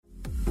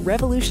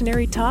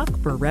Revolutionary talk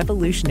for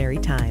revolutionary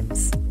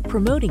times.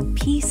 Promoting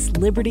peace,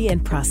 liberty,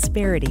 and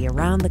prosperity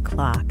around the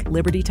clock.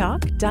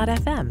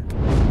 LibertyTalk.fm.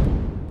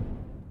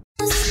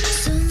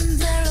 Soon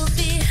there'll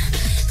be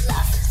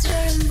laughter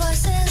and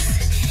voices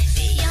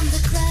beyond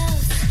the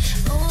clouds,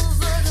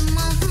 over the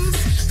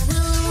mountains.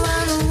 We'll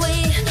run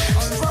away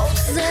on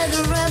roads that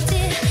are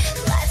empty,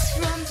 lights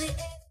from the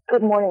air.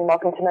 Good morning.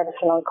 Welcome to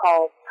Medicine on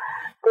Call.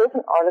 There's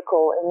an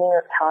article in New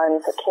York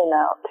Times that came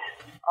out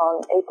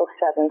on April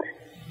 7th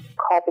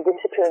called "The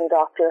Disappearing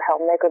Doctor: How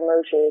Mega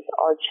Mergers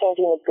Are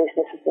Changing the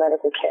Business of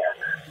Medical Care."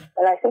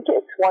 And I think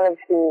it's one of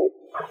the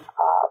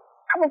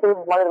probably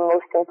one of the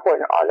most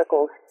important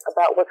articles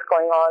about what's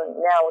going on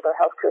now with our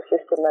healthcare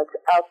system that's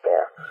out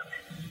there.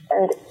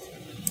 And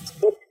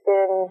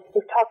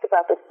we've talked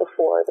about this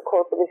before, the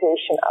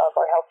corporatization of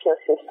our healthcare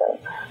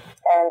system,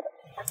 and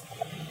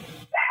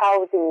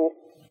how big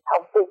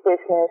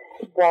business,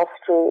 Wall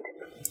Street,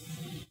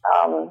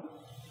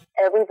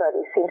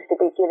 everybody seems to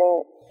be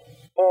getting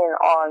in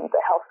on the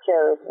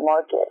healthcare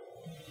market.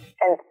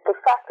 And the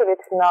fact that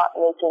it's not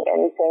making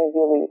anything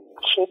really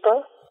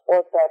cheaper or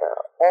better,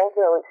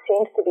 although it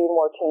seems to be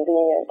more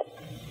convenient.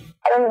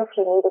 I don't know if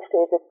you knew this,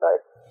 David,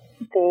 but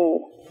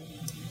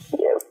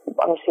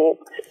let me see,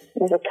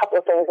 there's a couple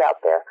of things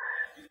out there.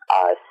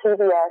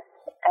 CVS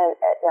and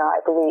Aetna, I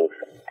believe,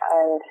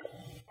 and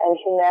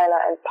Humana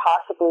and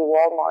possibly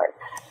Walmart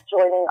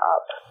joining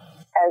up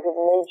as a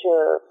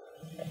major,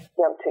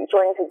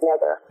 joining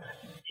together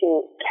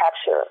to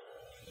capture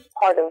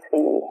part of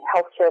the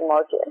healthcare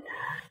market.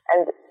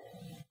 And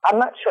I'm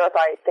not sure if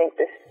I think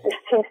this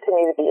seems to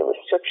me to be a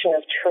restriction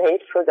of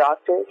trade for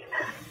doctors,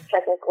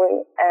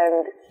 technically,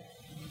 and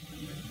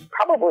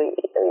probably,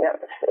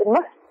 it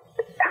must,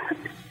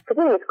 I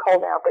believe it's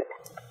called now, but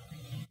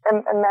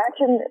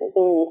imagine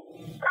the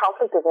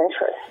conflict of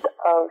interest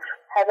of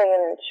having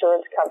an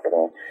insurance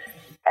company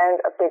and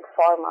a big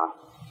pharma,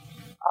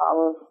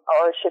 or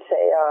I should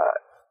say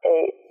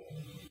a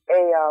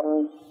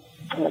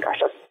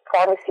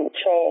pharmacy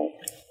chain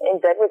in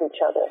bed with each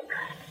other.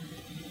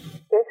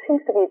 There seems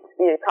to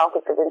be a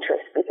conflict of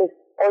interest because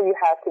all you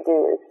have to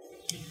do is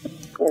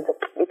it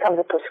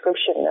becomes a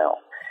prescription mill.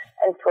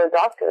 And for a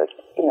doctor,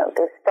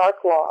 the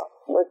Stark Law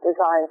was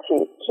designed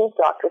to keep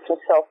doctors from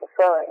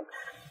self-referring.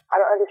 I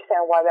don't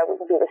understand why that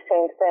wouldn't be the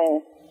same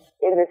thing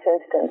in this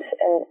instance.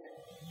 And,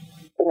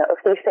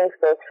 if these things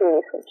go through,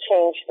 this would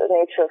change the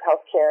nature of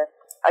healthcare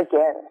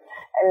again,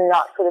 and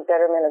not for the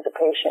betterment of the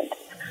patient.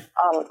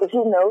 Did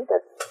you know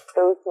that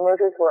those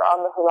mergers were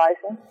on the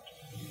horizon?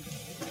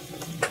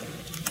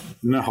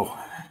 No.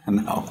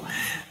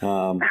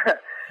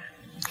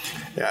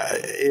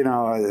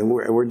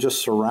 We're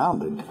just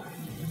surrounded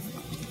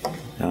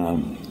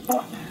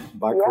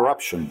by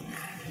corruption.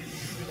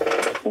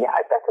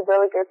 Yeah, that's a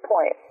really good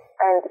point.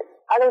 And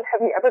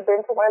have you ever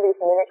been to one of these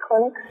minute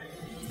clinics?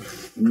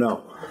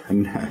 No.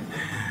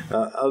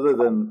 Other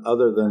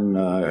than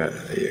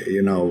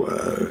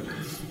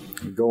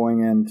going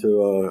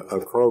into a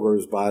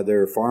Kroger's by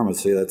their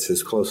pharmacy, that's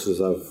as close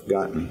as I've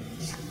gotten.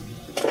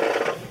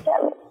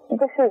 Yeah,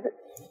 it's a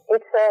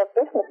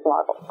business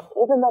model.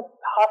 Even the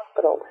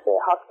hospitals, the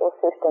hospital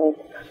systems,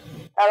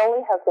 not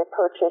only have they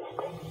purchased,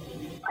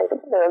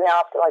 they're now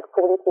up to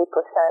 43%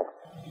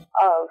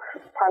 of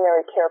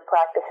primary care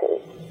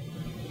practices.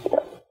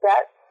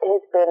 That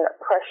has been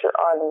pressure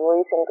on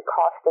raising the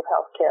cost of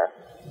healthcare.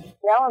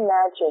 Now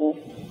imagine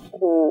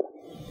the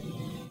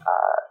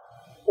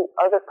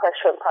other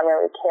pressure on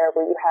primary care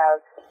where you have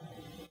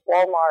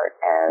Walmart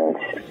and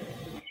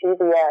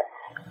CVS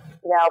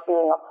now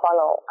being a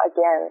funnel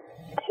again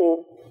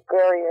to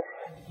various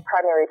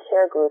primary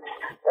care groups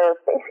that are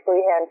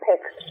basically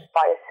handpicked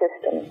by a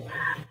system.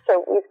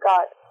 So we've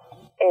got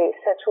a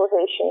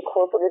centralization,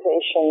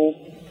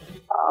 corporatization,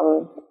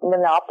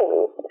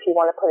 monopoly, if you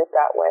want to put it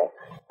that way,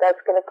 that's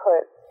going to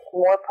put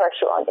more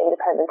pressure on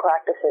independent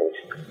practices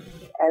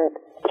and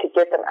to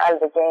get them out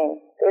of the game.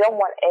 They don't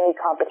want any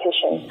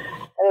competition,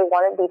 and they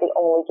want to be the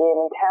only game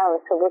in town.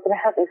 So we're going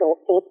to have these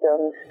little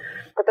fiefdoms,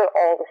 but they're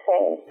all the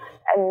same,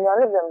 and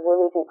none of them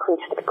really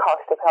decrease the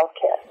cost of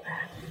healthcare.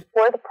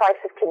 For the price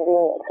of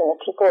convenience, and the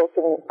people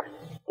can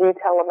do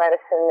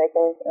telemedicine, they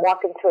can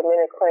walk into a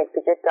minute clinic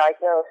to get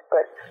diagnosed,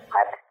 but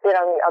I've been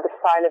on the other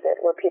side of it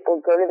where people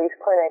go to these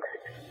clinics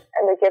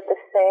and they get the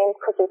same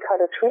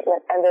cookie-cutter treatment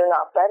and they're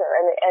not better,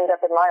 and they end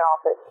up in my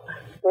office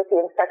with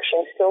the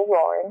infection still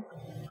roaring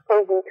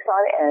for weeks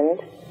on end.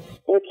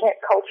 You can't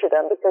culture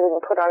them because they've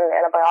been put on an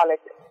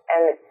antibiotic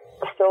and it's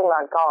still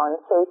not gone.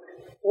 So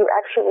you're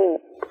actually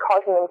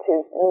causing them to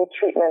need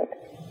treatment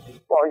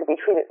or to be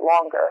treated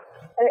longer.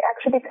 And it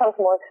actually becomes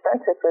more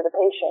expensive for the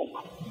patient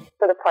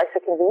for the price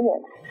of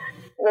convenience.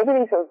 Maybe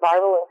these are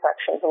viral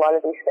infections, a lot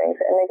of these things,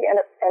 and they end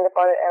up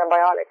on an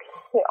antibiotic.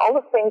 All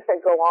the things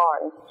that go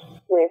on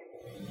with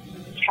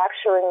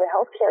capturing the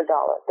healthcare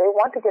dollar. They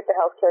want to get the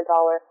healthcare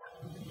dollar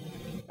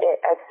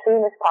as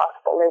soon as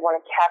possible. They want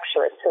to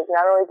capture it. So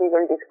not only do you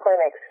go to these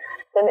clinics,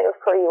 then they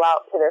refer you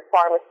out to their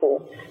pharmacy.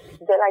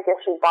 then I guess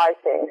you buy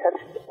things.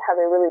 That's how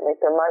they really make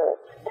their money,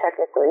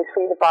 technically, is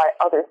for you to buy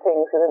other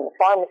things within the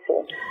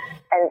pharmacy.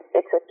 And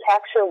it's a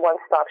capture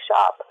one-stop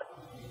shop.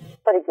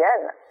 But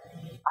again,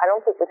 I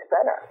don't think it's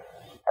better.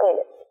 I mean,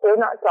 they're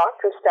not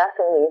doctors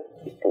staffing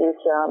these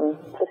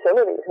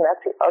facilities, and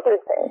that's the other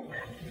thing.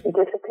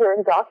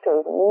 Disappearing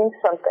doctors means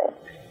something.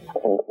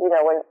 And,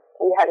 when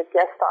we had a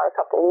guest on a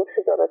couple of weeks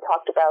ago that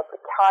talked about the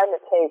time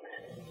it takes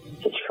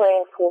to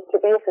train to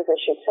be a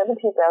physician,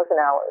 17,000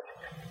 hours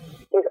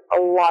is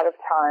a lot of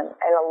time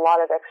and a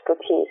lot of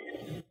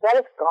expertise. That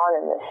is gone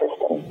in this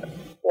system.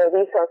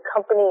 These are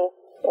company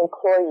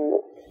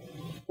employees,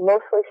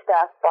 mostly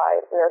staffed by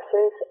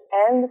nurses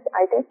and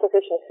I think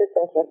physician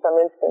assistants in some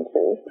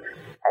instances,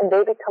 and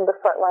they become the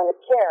front line of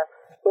care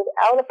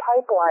without a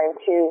pipeline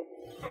to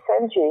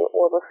send you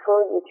or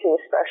refer you to a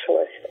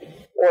specialist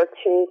or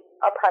to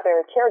a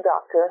primary care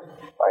doctor,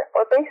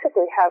 or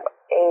basically have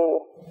a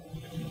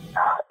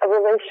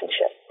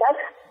relationship.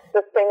 That's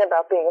the thing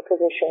about being a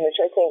physician,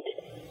 which I think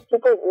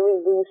people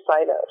really lose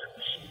sight of.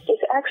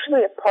 It's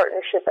actually a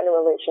partnership and a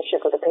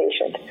relationship with a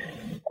patient.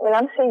 I mean,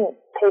 I'm seeing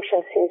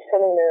patients who's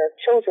sending their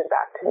children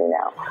back to me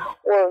now,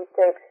 or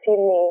they've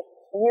seen me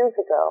years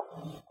ago,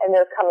 and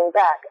they're coming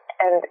back,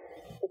 and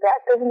that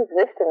doesn't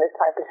exist in this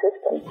type of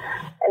system.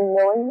 And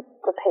knowing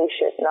the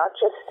patient, not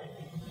just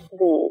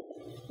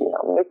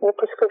making a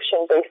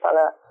prescription based on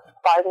a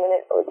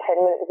 5-minute or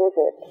 10-minute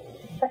visit,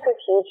 that's a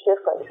huge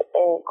difference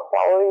in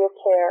quality of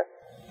care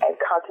and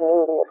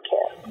continuity of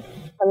care.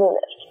 I mean,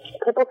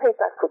 people take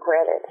that for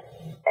granted,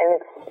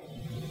 and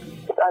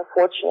it's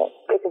unfortunate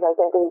because I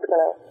think it's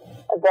going to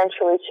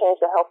eventually change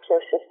the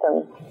healthcare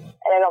system,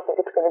 and I don't think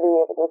it's going to be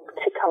able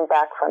to come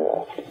back from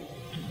this.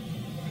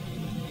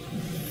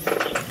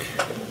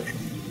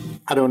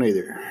 I don't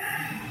either.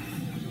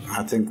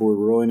 I think we're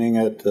ruining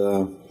it,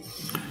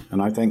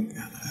 and I think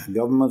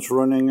government's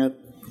ruining it,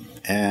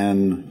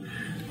 and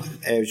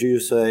as you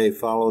say,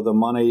 follow the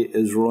money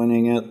is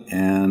ruining it,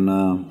 and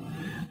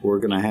we're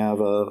going to have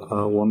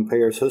a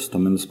one-payer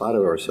system in spite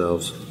of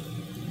ourselves.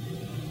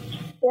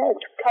 Yeah,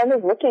 it's kind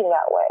of looking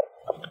that way,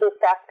 de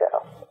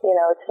facto.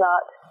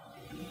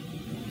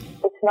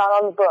 It's not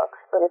on the books,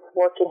 but it's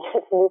working.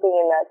 It's moving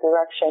in that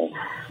direction.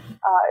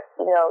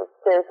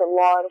 There's a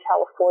law in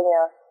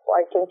California, or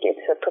I think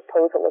it's a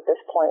proposal at this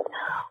point,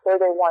 where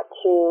they want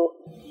to,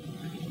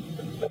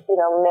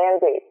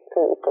 mandate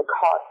the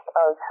cost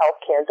of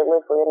healthcare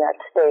delivery in that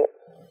state.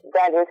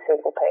 That is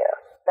single payer.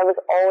 That was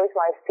always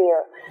my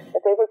fear,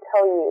 that they would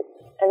tell you,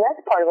 and that's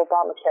part of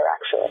Obamacare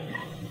actually,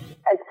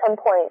 at some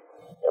point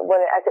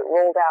as it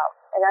rolled out,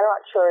 and I'm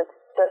not sure it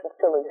doesn't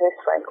still exist,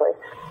 frankly,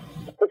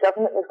 the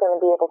government was going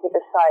to be able to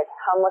decide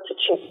how much it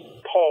should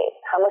pay,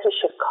 how much it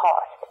should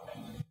cost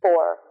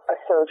for a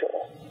surgery,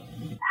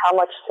 how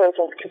much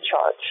surgeons could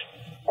charge,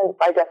 and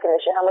by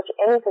definition, how much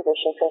any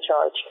physician can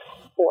charge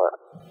for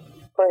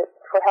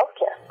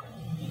healthcare.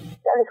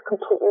 That is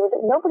completely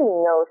ridiculous. Nobody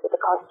knows what the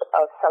cost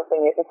of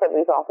something is in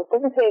somebody's office. It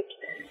doesn't take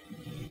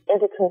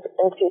into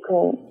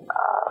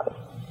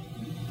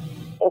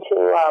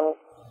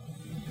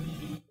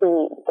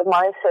the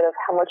mindset of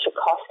how much it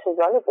costs to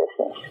run a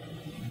business,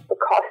 the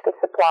cost of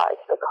supplies,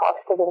 the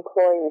cost of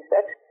employees.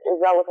 That's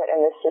irrelevant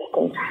in this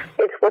system.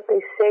 It's what they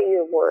say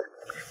you're worth.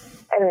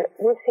 And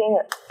we're seeing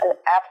an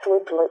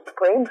absolute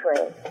brain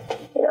drain.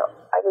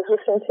 I was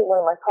listening to one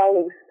of my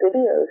colleagues'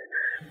 videos.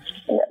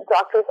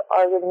 Doctors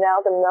are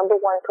now the number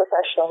one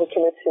professional who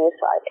commits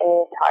suicide in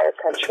the entire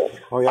country.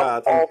 Oh,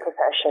 yeah. All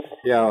professions.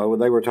 Yeah,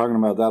 they were talking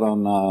about that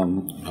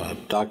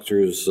on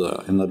doctors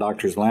in the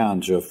Doctor's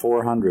Lounge.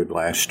 400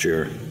 last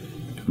year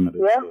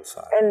committed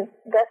suicide. And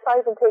that's not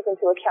even taking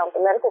into account the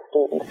medical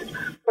students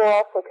who are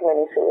also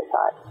committing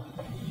suicide.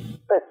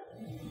 But,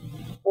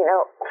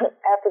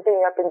 after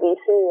being up in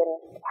D.C.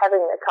 and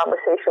having a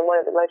conversation with one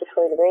of the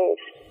legislative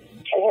aides,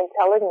 and him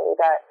telling me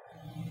that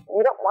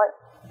you don't want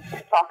to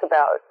talk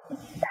about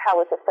how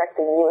it's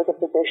affecting you as a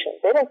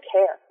physician. They don't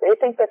care. They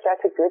think that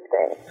that's a good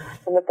thing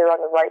and that they're on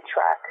the right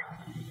track.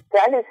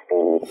 That is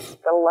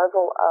the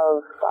level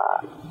of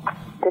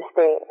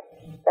disdain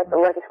that the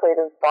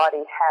legislative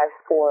body has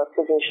for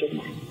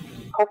physicians.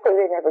 Hopefully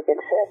they never get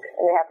sick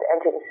and they have to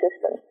enter the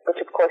system, which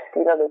of course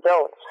they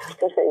don't,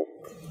 because they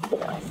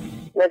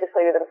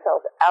legislated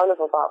themselves out of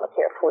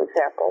Obamacare, for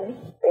example.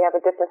 They have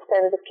a different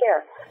standard of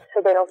care, so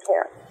they don't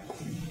care.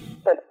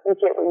 But you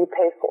get what you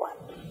pay for.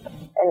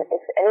 And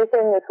if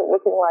anything is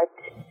looking like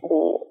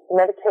the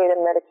Medicaid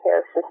and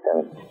Medicare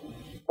system,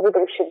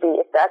 everybody should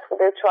be, if that's what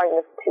they're trying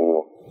to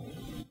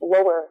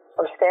lower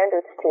our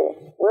standards to,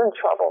 we're in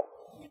trouble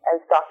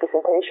as doctors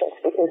and patients,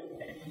 because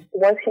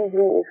once you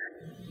leave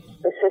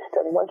the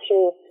system, once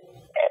you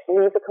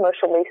leave the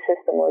commercial-based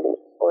system or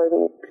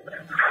the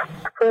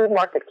free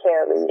market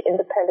care, the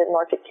independent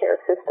market care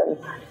system,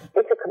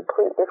 it's a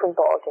complete different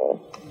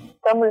ballgame.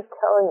 Someone's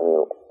telling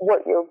you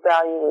what your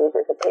value is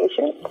as a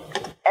patient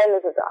and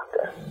as a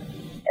doctor.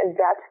 And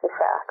that's the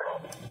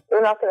facts.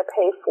 They're not going to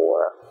pay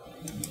for,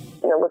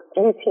 with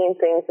routine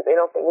things that they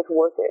don't think is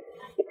worth it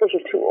because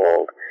you're too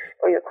old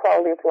or your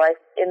quality of life,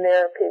 in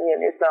their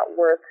opinion, is not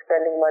worth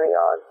spending money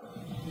on.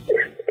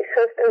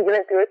 First they're going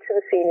to do it to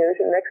the seniors,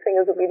 and the next thing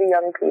is will be the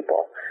young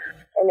people.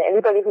 And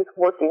anybody who's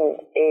working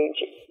age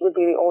would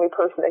be the only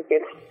person that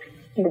gets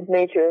the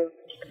major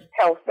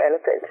health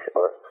benefits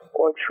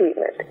or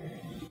treatment.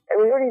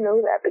 And we already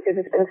know that because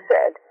it's been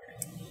said.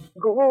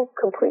 Google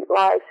Complete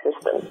Lives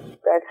System,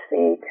 that's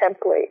the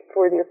template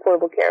for the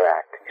Affordable Care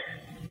Act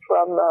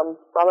from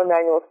Rahm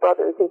Emanuel's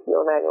brother,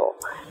 Ezekiel Emanuel.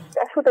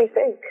 That's what they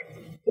think.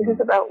 This is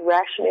about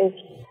rationing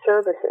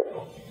services.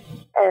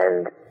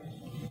 And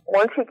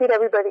once you get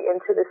everybody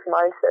into this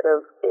mindset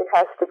of it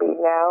has to be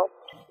now,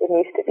 it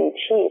needs to be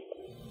cheap,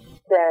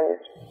 then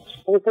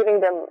you're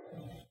giving them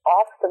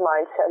off the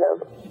mindset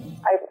of,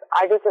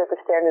 I deserve the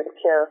standard of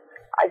care,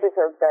 I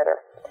deserve better.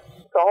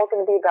 It's all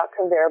going to be about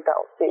conveyor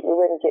belts, get you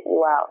in, get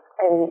you out,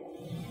 and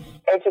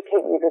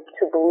educate you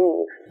to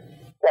believe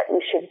that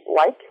you should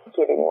like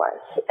getting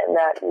less and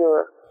that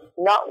you're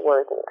not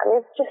worthy. I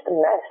mean, it's just a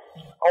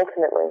mess,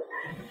 ultimately.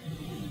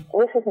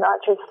 This is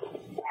not just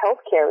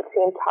healthcare, it's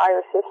the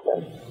entire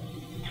system.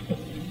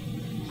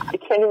 I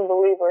can't even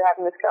believe we're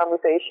having this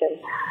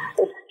conversation.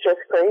 It's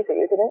just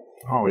crazy, isn't it?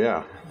 Oh,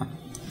 yeah.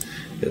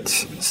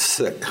 It's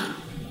sick.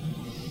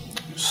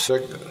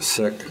 Sick,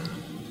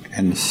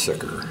 and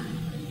sicker.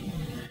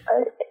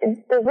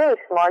 They're really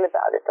smart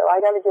about it, though. I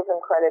got to give them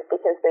credit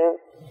because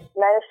they've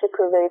managed to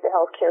pervade the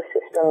healthcare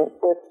system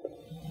with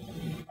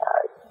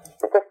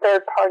a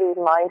third-party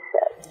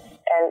mindset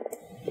and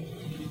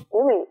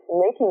really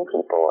making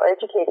people,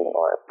 educating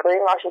or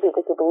brainwashing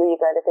people to believe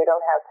that if they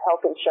don't have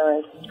health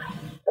insurance,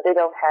 that they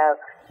don't have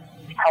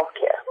health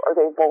care or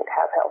they won't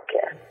have health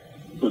care.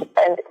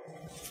 And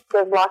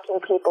they're locking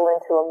people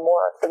into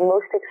the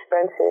most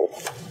expensive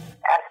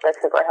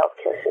aspects of our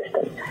healthcare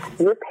system.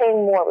 You're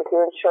paying more with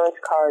your insurance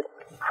card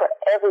for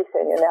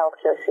everything in the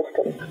healthcare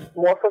system.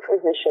 More for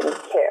physician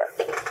care,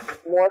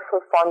 more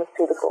for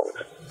pharmaceuticals,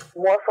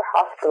 more for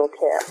hospital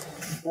care,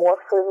 more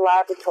for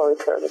laboratory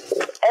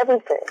services.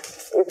 Everything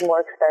is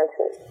more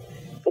expensive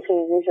if you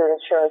use your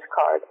insurance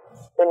card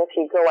than if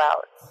you go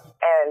out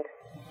and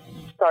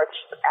start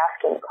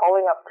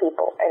calling up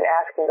people and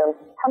asking them,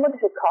 how much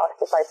does it cost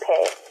if I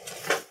pay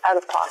out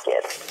of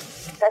pocket?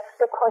 That's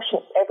the question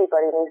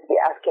everybody needs to be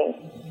asking.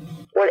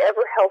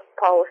 Whatever health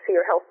policy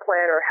or health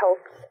plan or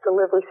health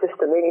delivery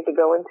system they need to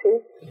go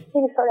into, you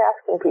can start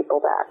asking people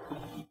that.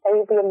 And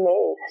you'd be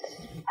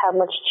amazed how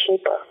much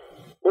cheaper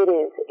it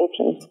is if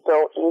you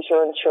don't use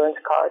your insurance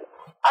card.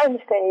 I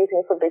understand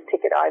using it for big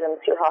ticket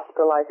items, you're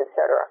hospitalized,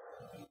 etc.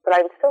 But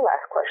I would still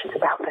ask questions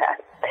about that.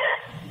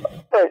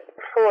 But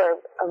for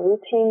a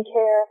routine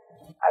care,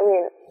 I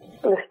mean,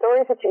 the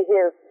stories that you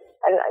hear,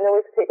 and I know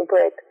we have to take a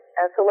break,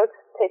 so let's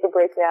take a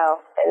break now,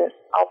 and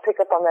I'll pick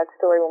up on that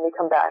story when we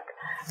come back.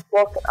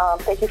 Well,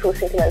 thank you for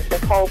listening to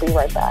Medicine Call. We'll be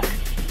right back.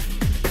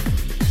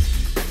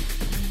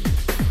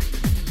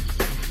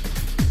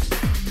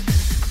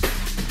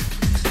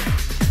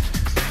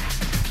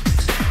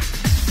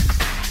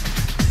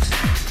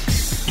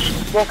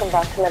 Welcome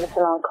back to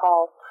Medicine on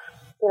Call.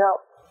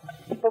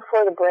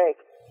 Before the break,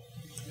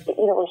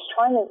 we're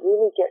trying to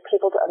really get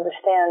people to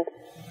understand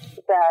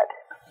that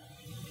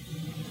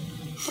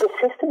the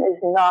system is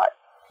not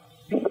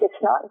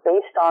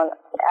based on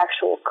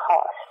actual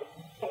cost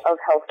of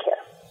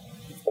healthcare.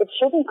 It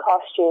shouldn't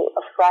cost you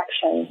a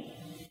fraction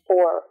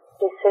for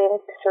the same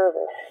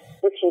service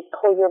if you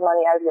pull your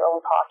money out of your own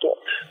pocket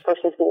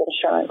versus the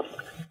insurance.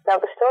 Now,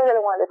 the story that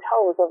I wanted to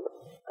tell was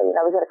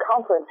I was at a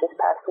conference this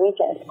past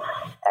weekend,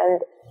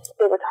 and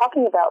they were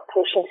talking about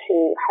patients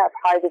who have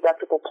high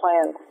deductible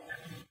plans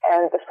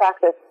and the fact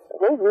that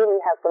they really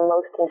have the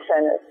most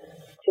incentive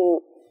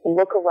to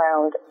look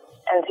around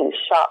and to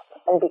shop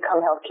and become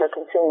healthcare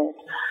consumers.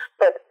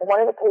 But one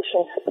of the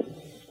patients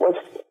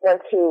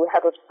went to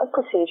have a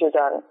procedure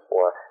done,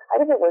 or I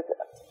think it was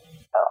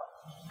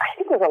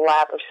a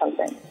lab or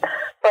something.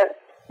 But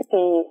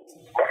the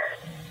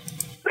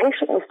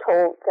patient was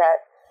told that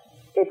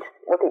it's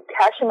what the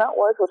cash amount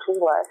was, which was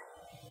less,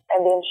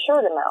 and the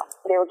insured amount.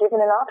 They were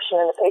given an option,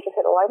 and the patient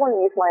said, I want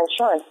to use my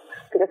insurance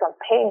because I'm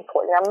paying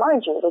for it. Now,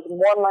 mind you, there's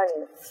more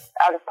money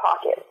out of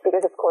pocket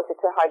because, of course,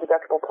 it's a high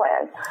deductible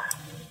plan.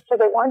 So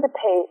they wanted to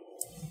pay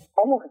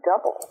almost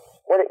double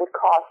what it would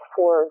cost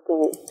for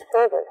the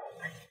service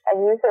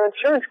and use their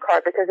insurance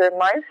card because their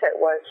mindset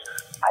was,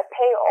 I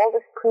pay all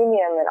this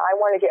premium and I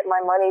want to get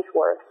my money's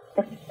worth.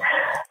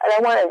 And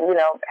I want to,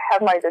 have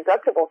my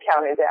deductible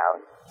counted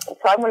down. And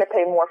so I'm going to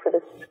pay more for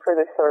this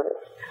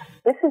service.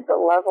 This is the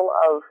level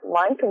of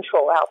mind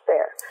control out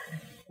there.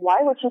 Why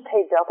would you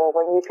pay double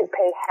when you can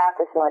pay half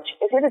as much?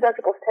 If your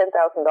deductible is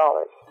 $10,000,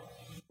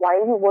 why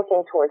are you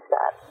working towards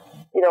that?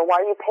 Why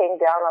are you paying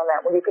down on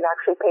that when you can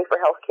actually pay for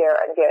health care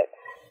and get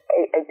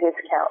a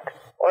discount?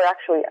 Or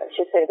actually, I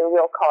should say, the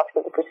real cost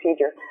of the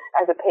procedure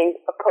as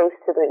opposed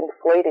to the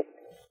inflated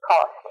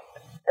cost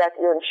that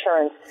your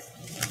insurance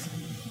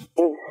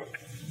is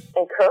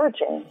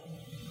encouraging.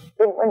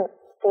 When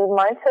the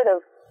mindset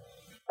of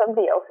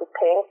somebody else is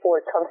paying for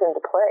it comes into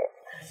play,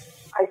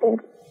 I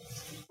think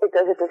it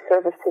does a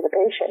disservice to the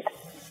patient.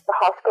 The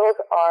hospitals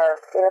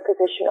are in a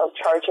position of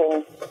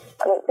charging,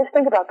 just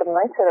think about the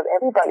mindset of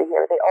everybody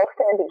here. They all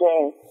stand to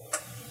gain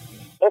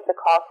if the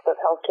cost of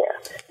healthcare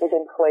is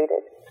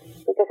inflated,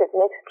 because it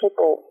makes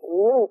people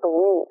really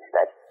believe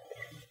that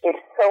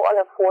it's so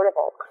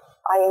unaffordable.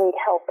 I need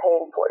help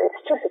paying for it.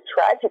 It's just a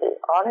tragedy,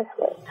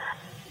 honestly.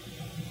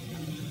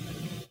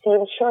 The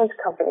insurance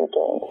company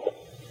gains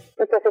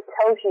because it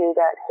tells you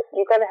that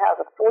you're going to have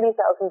a $40,000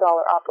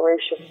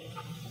 operation.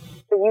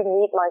 So you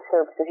need my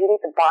services. You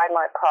need to buy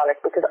my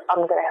product because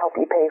I'm going to help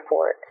you pay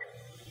for it.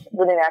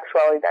 When in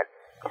actuality, that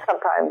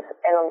sometimes,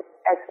 and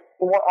as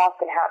more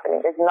often happening,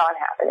 is not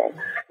happening.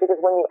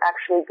 Because when you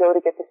actually go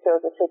to get the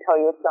service, they tell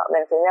you it's not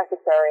medically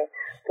necessary.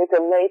 They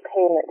delay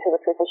payment to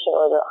the physician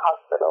or the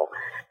hospital.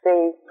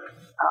 They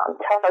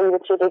tell you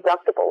that your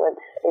deductible,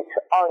 it's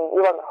on,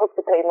 you're on the hook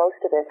to pay most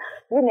of it.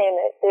 You name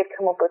it, they've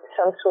come up with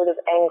some sort of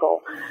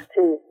angle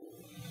to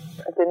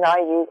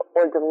deny you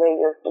or delay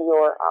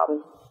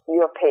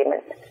your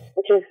payment,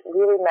 which is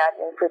really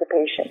maddening for the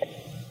patient.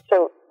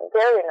 So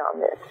they're in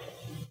on this.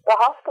 The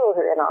hospitals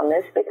are in on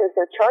this because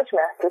their charge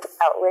master is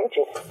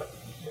outrageous.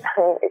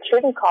 I mean, it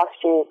shouldn't cost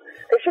you,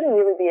 they shouldn't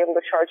really be able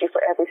to charge you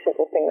for every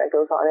single thing that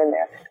goes on in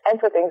there, and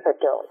for things that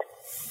don't.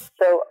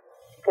 So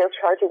they're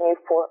charging you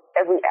for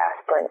every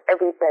aspirin,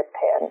 every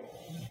bedpan,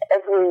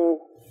 every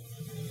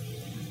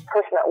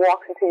person that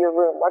walks into your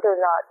room, whether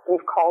or not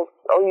you've called,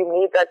 you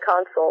need that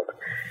consult,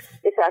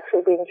 it's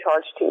actually being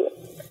charged to you.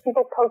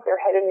 People poke their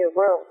head in your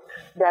room,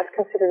 that's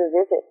considered a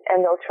visit,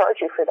 and they'll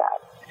charge you for that.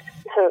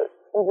 So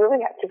you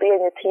really have to be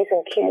on your P's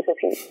and Q's if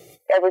you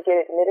ever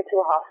get admitted to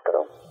a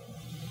hospital,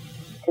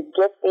 to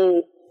get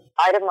the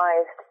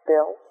itemized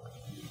bill,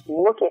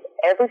 look at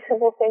every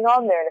single thing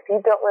on there, and if you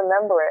don't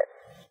remember it,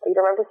 you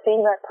don't remember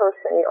seeing that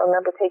person, you don't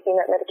remember taking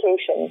that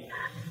medication,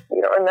 you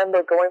don't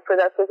remember going for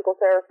that physical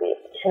therapy,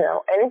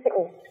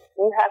 anything,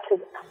 you have to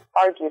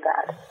argue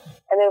that.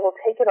 And they will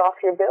take it off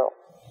your bill.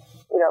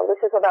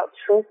 This is about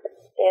truth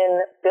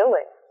in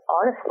billing,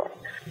 honestly.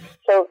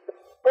 So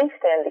they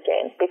stand to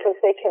gain because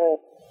they can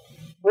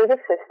rig a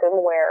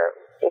system where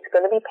it's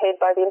going to be paid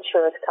by the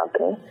insurance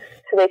company,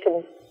 so they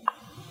can,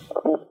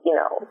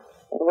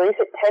 raise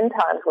it 10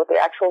 times what the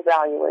actual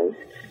value is.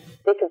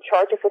 They can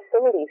charge a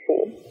facility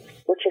fee,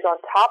 which is on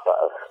top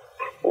of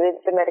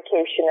the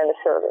medication and the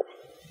service.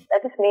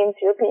 That just means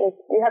you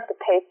have to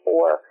pay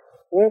for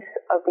use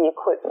of the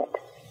equipment,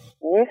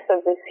 use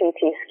of the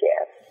CT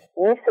scan,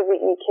 use of the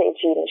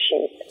EKG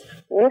machine,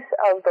 use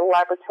of the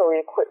laboratory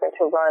equipment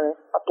to run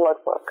a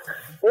blood work.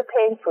 You're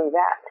paying for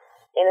that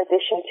in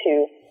addition to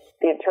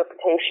the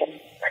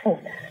interpretation.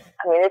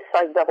 It's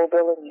like double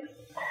billing you.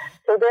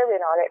 So they're in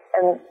on it,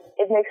 and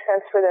it makes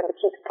sense for them to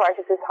keep the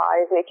prices as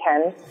high as they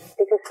can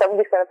because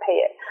somebody's going to pay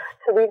it.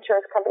 So the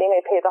insurance company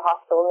may pay the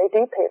hospital, and they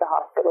do pay the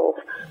hospitals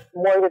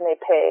more than they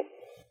pay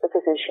the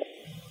physician.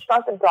 It's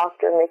not the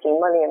doctor making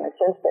money in this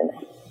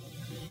instance.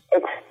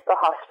 It's the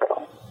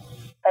hospital.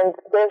 And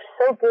they're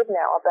so good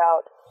now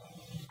about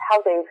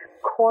how they've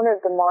cornered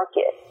the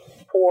market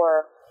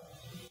for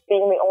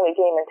being the only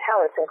game in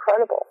town. It's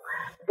incredible.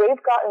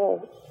 They've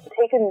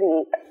taken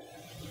the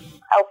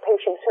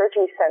outpatient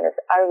surgery centers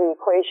out of the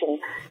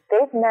equation.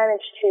 They've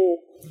managed to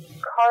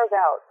carve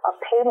out a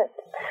payment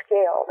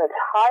scale that's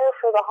higher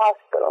for the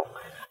hospital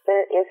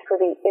than it is for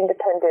the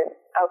independent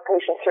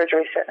outpatient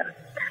surgery center.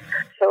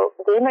 So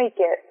they might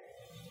get,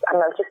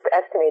 I'm just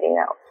estimating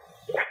now,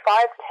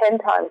 5-10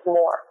 times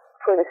more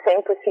for the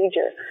same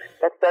procedure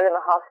that's done in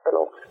the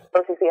hospital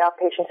versus the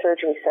outpatient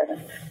surgery center.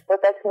 What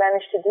that's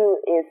managed to do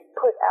is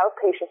put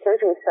outpatient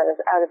surgery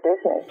centers out of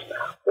business,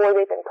 or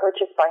they've been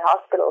purchased by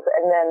hospitals,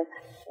 and then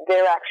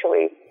they're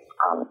actually,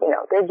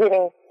 they're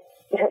getting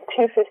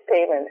two-fifth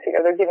payments.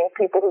 They're getting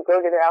people who go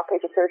to their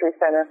outpatient surgery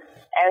center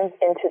and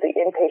into the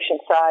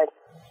inpatient side,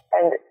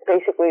 and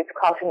basically it's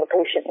costing the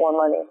patient more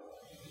money.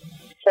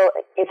 So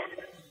it's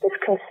this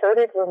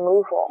concerted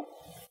removal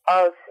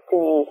of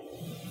the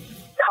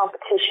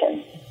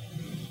competition.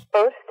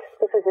 First,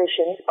 the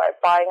physicians by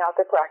buying out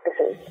their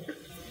practices.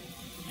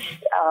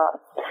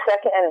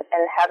 Second,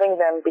 and having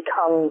them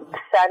become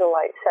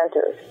satellite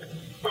centers.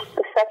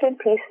 The second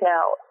piece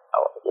now,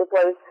 it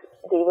was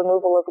the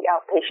removal of the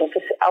outpatient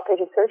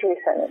surgery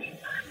centers.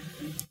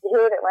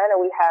 Here in Atlanta,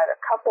 we had a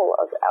couple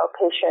of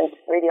outpatient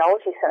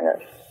radiology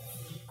centers.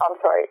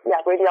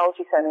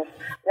 Radiology centers.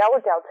 Now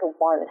we're down to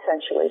one,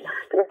 essentially,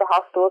 because the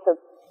hospitals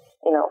have,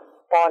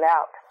 bought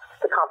out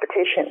the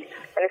competition.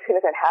 And as soon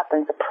as that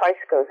happens, the price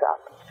goes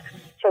up.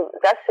 So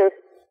that's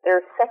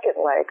their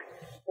second leg.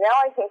 Now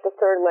I think the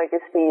third leg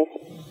is these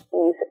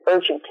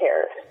urgent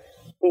cares,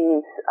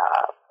 these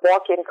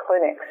walk-in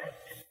clinics.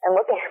 And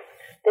what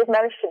they've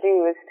managed to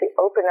do is to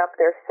open up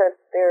their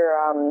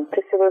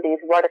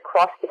facilities right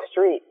across the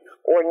street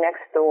or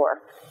next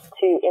door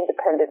to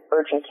independent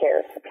urgent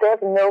cares. They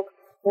have no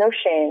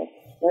shame,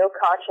 no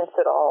conscience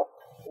at all.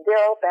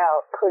 They're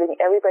about putting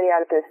everybody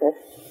out of business,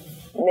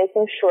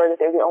 making sure that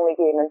they're the only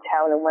game in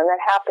town. And when that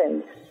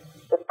happens,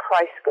 the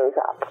price goes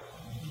up.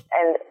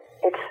 And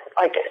it's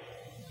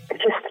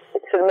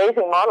an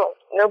amazing model.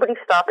 Nobody's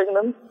stopping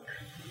them.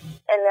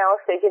 And now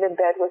if they get in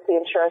bed with the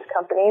insurance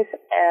companies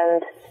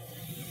and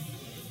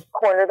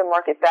corner the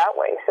market that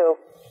way. So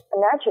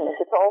imagine this,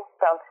 it's all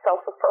about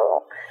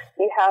self-referral.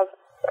 You have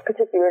a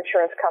particular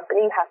insurance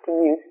company, you have to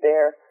use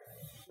their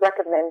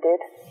recommended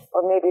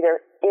or maybe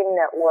their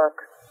in-network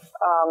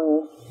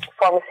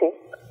pharmacy.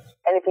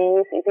 And if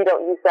you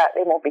don't use that,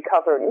 they won't be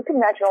covered. You can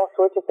imagine all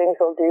sorts of things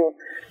they'll do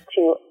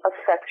to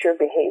affect your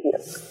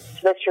behavior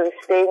so that you're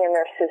staying in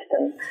their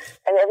system.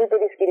 And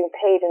everybody's getting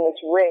paid in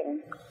this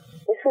ring.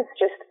 This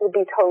would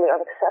be totally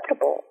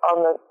unacceptable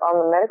on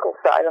the medical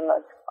side, on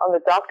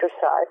the doctor's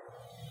side.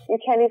 You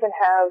can't even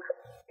have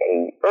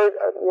a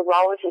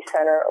urology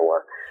center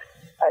or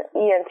an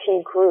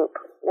ENT group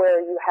where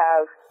you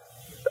have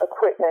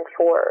equipment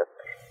for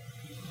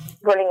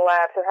running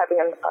labs and having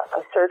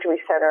a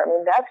surgery center. I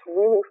mean, that's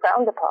really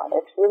frowned upon.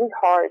 It's really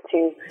hard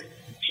to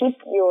keep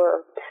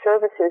your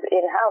services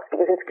in-house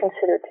because it's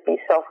considered to be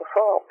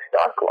self-referral,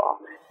 Stark law.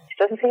 It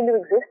doesn't seem to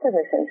exist in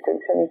this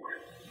instance, and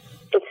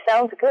it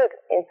sounds good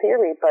in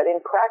theory, but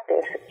in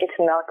practice, it's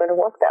not going to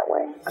work that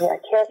way. I mean,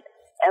 I can't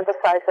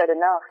emphasize that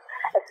enough.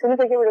 As soon as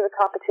they get rid of the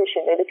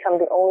competition, they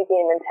become the only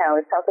game in town.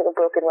 It sounds like a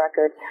broken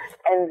record,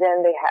 and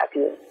then they have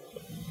you.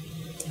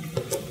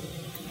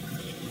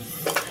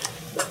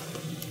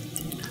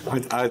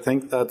 I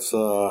think that's.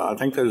 I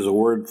think there's a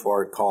word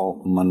for it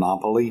called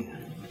monopoly.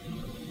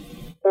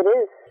 It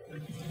is,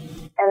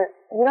 and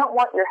you don't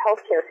want your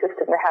healthcare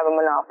system to have a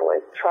monopoly.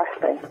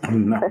 Trust me.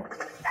 No.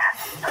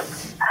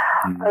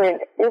 I mean,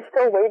 you're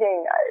still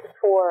waiting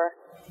for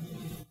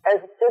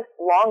just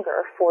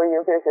longer for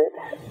your visits.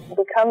 It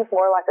becomes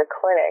more like a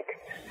clinic.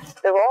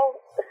 They're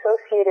all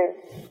associated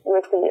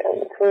with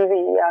through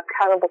the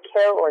Accountable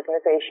Care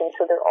Organization,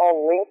 so they're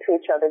all linked to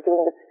each other,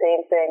 doing the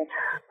same thing.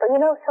 But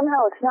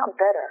somehow it's not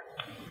better.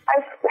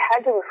 I've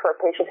had to refer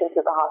patients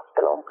into the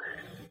hospital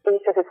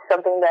because it's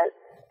something that,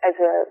 as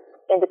an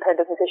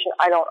independent physician,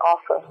 I don't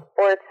offer,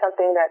 or it's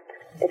something that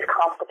is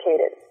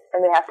complicated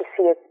and they have to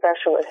see a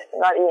specialist,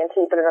 not ENT,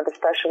 but another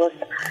specialist.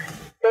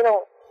 They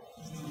don't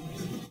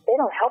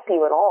help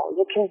you at all.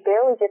 You can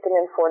barely get them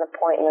in for an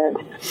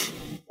appointment.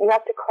 You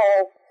have to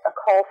call a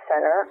call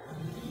center.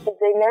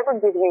 They never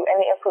give you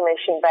any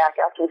information back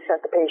after you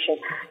sent the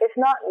patient. It's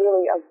not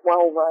really a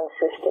well-run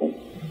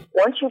system.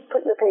 Once you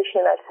put your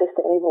patient in that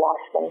system, you've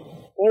lost them.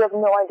 You have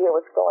no idea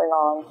what's going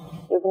on.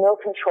 You have no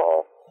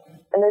control.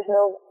 And there's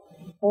no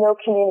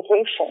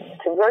communication.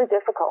 It's very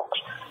difficult.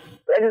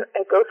 And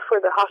it goes for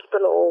the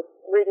hospital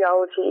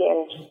radiology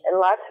and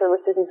lab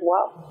services as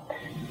well.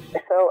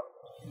 So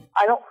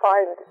I don't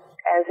find,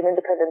 as an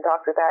independent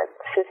doctor, that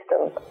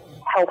system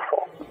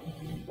helpful.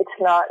 It's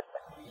not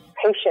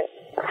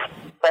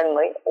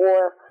patient-friendly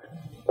or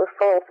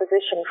referral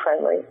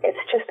physician-friendly. It's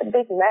just a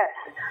big mess.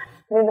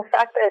 I mean, the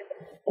fact that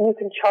you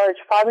can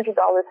charge $500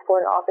 for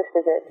an office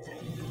visit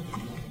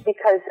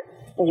because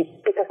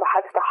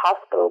that's the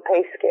hospital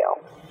pay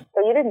scale.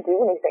 So you didn't do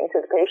anything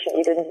to the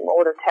patient. You didn't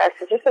order tests.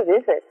 It's just a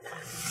visit.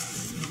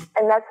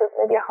 And that's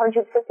maybe a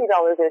 $150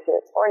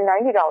 visit or a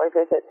 $90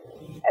 visit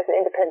as an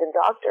independent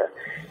doctor.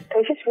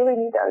 Patients really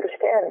need to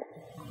understand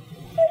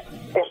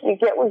that you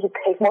get what you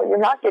pay for. You're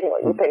not getting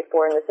what you pay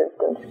for in this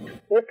instance.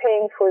 You're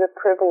paying for the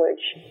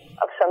privilege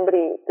of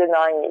somebody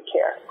denying you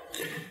care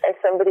and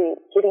somebody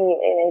getting you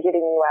in and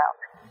getting you out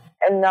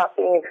and not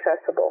being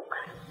accessible.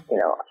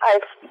 I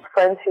have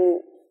friends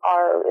who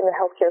are in the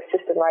healthcare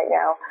system right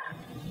now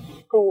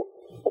who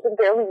can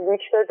barely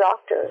reach their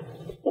doctor.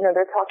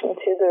 They're talking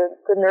to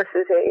the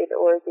nurse's aide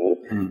or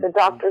the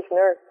doctor's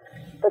nurse,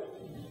 but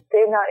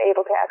they're not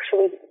able to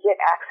actually get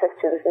access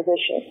to the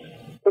physician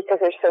because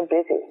they're so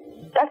busy.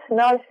 That's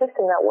not a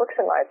system that works,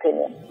 in my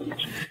opinion.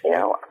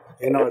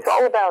 It's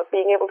all about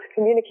being able to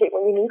communicate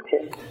when you need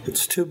to.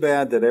 It's too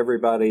bad that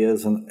everybody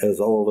isn't as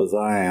old as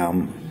I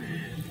am.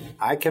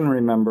 I can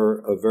remember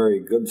a very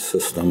good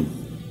system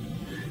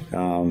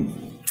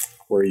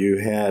where you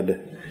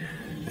had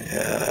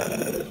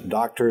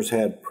doctors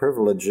had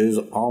privileges,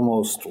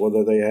 almost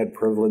whether they had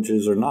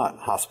privileges or not,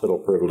 hospital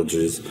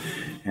privileges.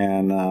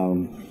 And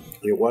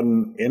it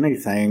wasn't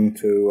anything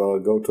to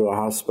go to a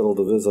hospital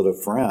to visit a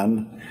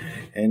friend,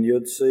 and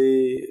you'd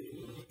see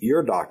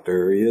your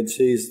doctor. You'd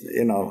see,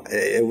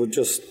 it would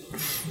just,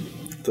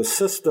 the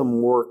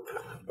system worked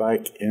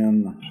back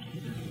in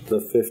the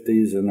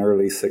 50s and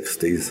early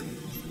 60s.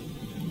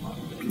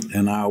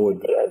 And I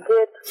would... Yeah, it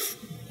did.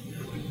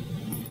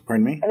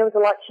 Pardon me? And it was a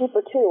lot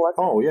cheaper, too, wasn't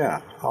it?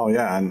 Oh,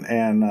 yeah.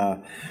 And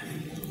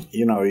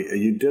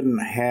you didn't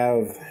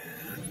have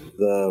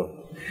the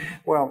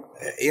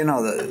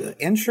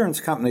insurance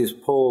companies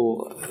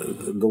pull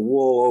the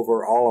wool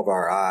over all of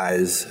our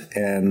eyes,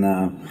 and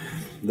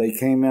they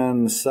came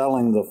in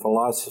selling the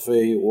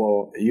philosophy,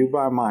 well, you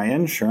buy my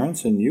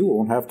insurance and you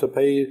won't have to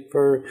pay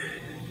for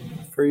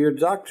your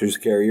doctor's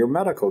care, your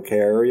medical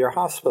care, or your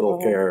hospital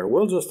care.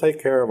 We'll just take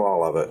care of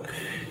all of it.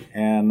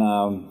 And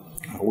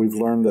we've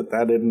learned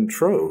that isn't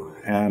true.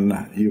 And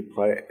you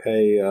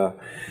pay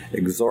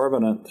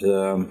exorbitant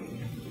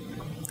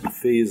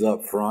fees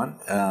up front.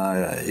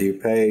 You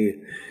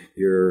pay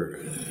your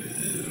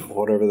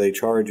whatever they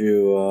charge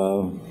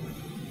you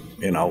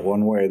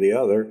one way or the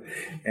other.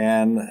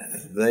 And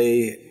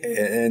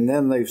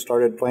then they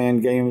started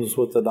playing games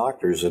with the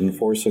doctors and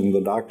forcing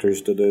the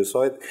doctors to do.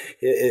 So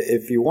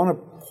if you want to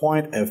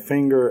point a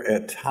finger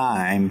at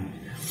time,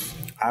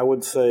 I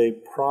would say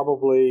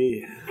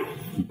probably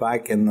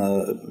back in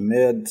the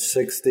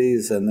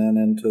mid-'60s and then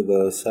into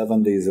the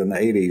 '70s and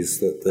 '80s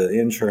that the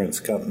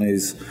insurance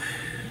companies,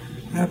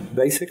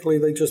 basically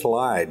they just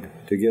lied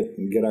to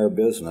get our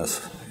business,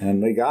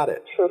 and they got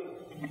it. True.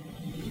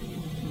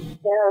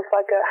 Yeah, it's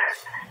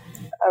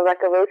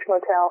like a roach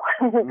motel.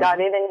 You got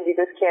in and you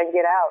just can't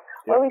get out.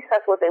 Or at least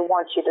that's what they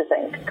want you to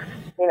think.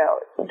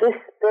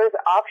 There's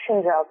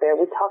options out there.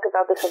 We talk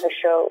about this on the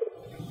show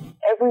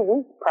every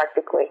week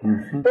practically.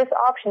 Mm-hmm. There's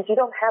options. You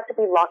don't have to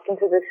be locked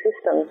into the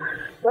system.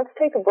 Let's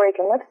take a break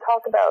and let's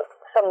talk about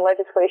some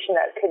legislation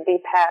that could be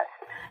passed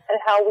and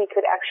how we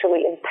could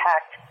actually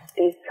impact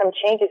some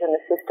changes in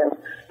the system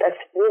that's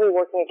really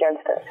working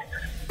against us.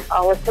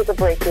 Let's take a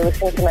break. You're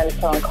listening to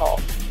Medicine on Call.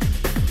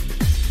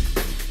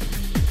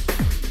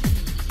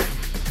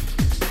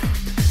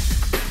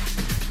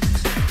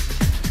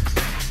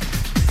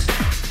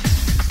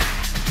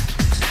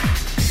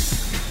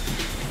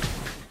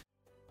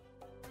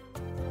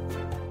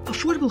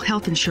 Affordable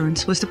health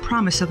insurance was the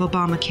promise of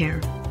Obamacare.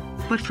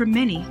 But for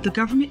many, the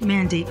government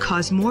mandate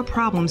caused more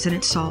problems than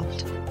it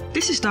solved.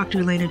 This is Dr.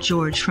 Elena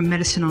George from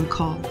Medicine on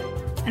Call,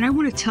 and I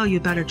want to tell you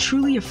about a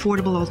truly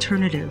affordable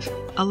alternative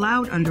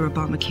allowed under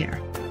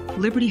Obamacare,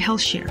 Liberty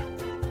HealthShare.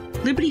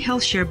 Liberty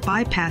HealthShare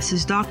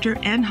bypasses doctor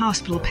and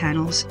hospital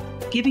panels,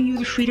 giving you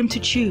the freedom to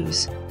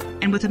choose.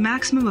 And with a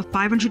maximum of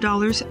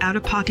 $500 out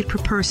of pocket per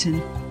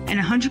person and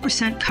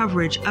 100%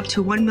 coverage up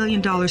to $1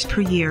 million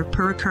per year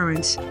per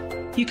occurrence,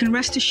 you can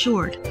rest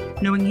assured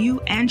knowing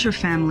you and your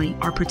family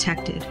are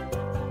protected.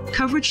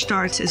 Coverage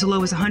starts as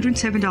low as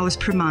 $107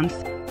 per month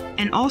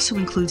and also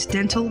includes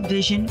dental,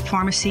 vision,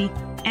 pharmacy,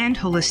 and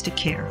holistic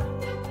care.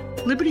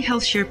 Liberty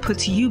HealthShare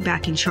puts you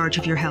back in charge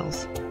of your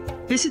health.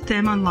 Visit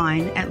them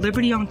online at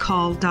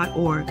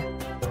libertyoncall.org.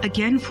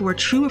 Again, for a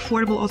true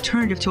affordable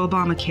alternative to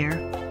Obamacare,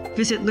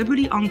 visit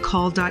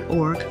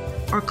libertyoncall.org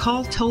or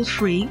call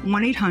toll-free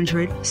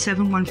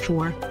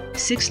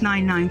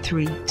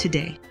 1-800-714-6993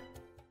 today.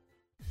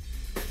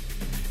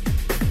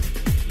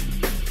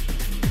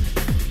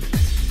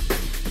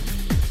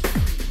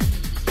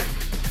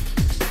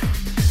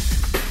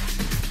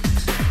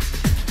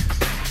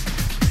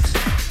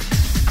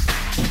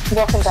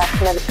 Welcome back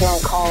to Medicine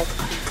on Call.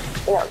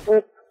 We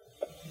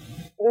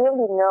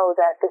really know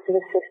that this is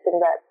a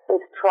system that is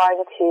trying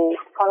to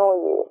funnel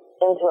you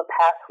into a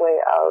pathway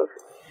of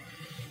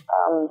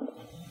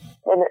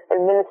an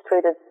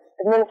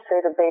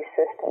administrative-based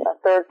system, a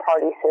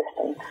third-party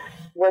system.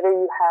 Whether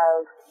you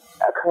have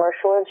a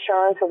commercial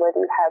insurance or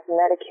whether you have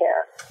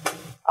Medicare,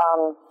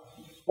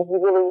 you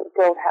really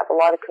don't have a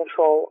lot of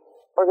control,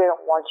 or they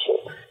don't want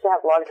you to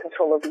have a lot of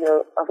control over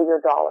your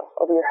dollar,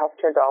 over your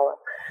healthcare dollar.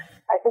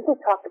 I think we've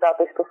talked about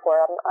this before.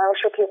 I'm not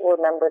sure people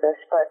remember this,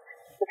 but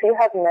if you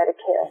have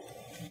Medicare,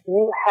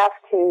 you have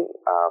to,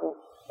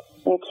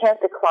 you can't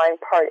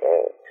decline Part A,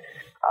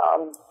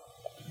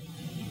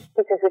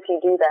 because if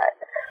you do that,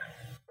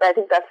 I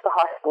think that's the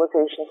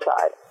hospitalization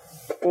side.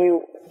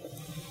 You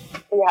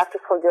have to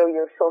forego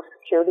your Social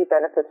Security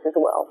benefits as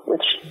well,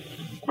 which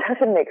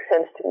doesn't make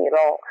sense to me at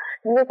all.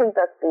 You would think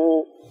that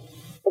the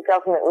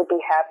government would be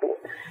happy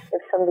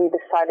if somebody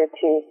decided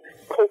to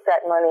take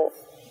that money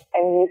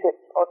and use it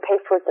or pay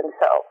for it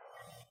themselves,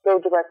 go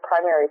direct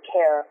primary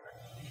care,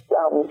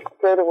 go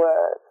to a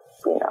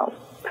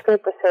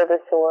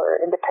fee-for-service or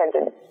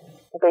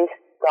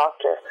independent-based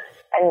doctor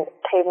and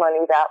pay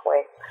money that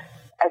way,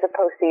 as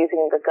opposed to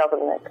using the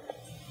government.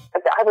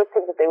 I would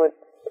think that they would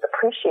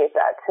appreciate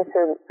that since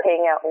they're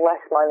paying out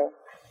less money.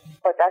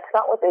 But that's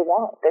not what they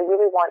want. They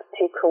really want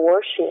to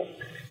coerce you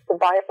to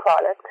buy a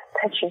product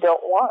that you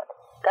don't want.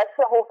 That's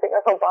the whole thing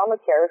of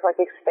Obamacare, is like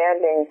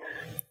expanding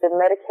the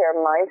Medicare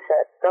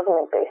mindset,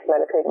 government-based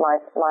Medicare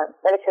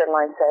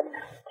mindset,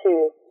 to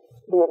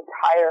the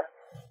entire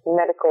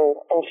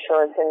medical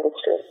insurance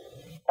industry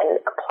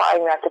and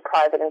applying that to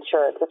private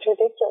insurance. It's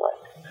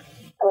ridiculous.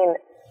 I mean,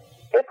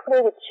 if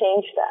they would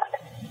change that,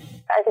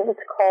 I think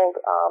it's called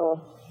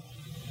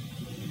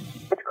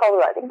the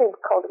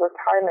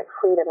Retirement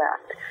Freedom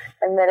Act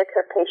and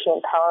Medicare Patient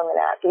Empowerment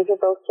Act. These are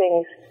both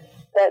things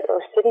that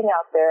are sitting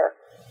out there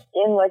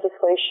in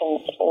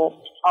legislation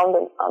on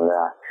the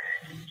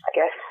I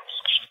guess,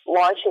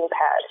 launching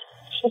pad,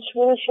 which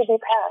really should be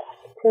passed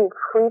to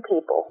free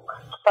people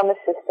from a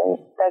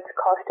system that's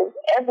costing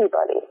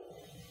everybody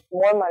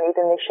more money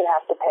than they should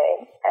have to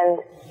pay and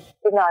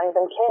denying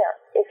them care.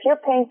 If you're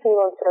paying for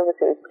your own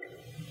services,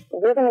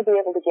 you're going to be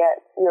able to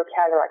get your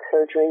cataract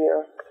surgery,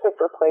 your hip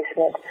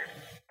replacement,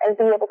 and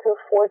be able to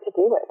afford to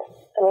do it.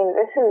 I mean,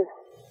 this is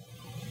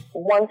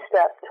one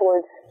step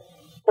towards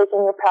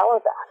taking your power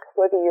back,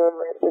 whether you're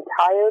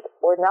retired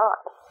or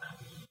not.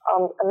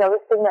 Another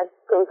thing that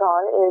goes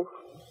on is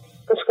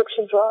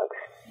prescription drugs.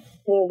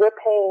 I mean, we're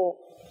paying,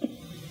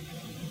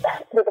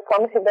 the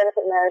pharmacy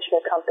benefit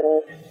management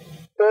companies,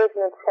 there is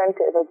an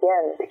incentive,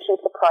 again, to keep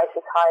the price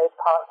as high as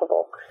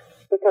possible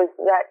because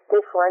that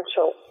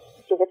differential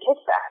is a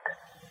kickback.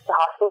 The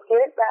hospitals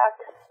get it back,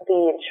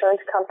 the insurance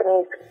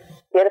companies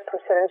get a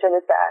percentage of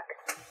it back,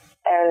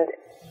 and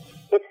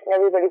it's in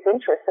everybody's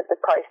interest that the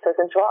price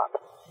doesn't drop.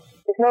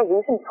 There's no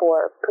reason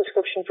for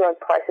prescription drug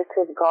prices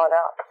to have gone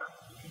up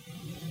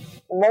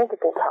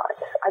multiple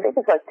times. I think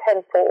it's like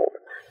tenfold.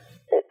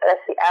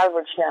 That's the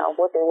average now,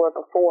 what they were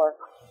before.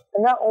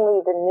 And not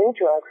only the new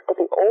drugs, but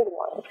the old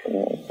ones.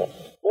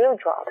 Ear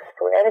drops,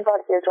 or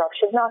antibiotic ear drops,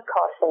 should not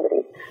cost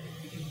somebody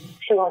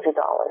 $200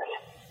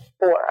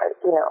 or,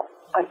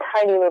 a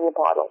tiny little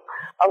bottle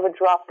of a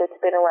drop that's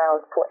been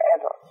around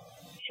forever.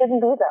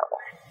 Shouldn't be that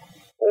way.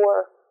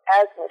 Or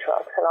asthma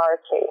drugs in our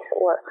case,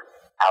 or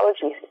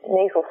allergy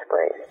nasal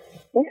sprays.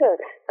 These are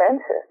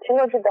expensive,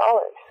 $200.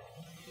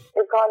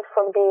 They've gone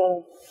from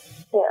being,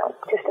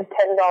 just a $10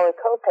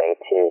 copay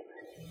to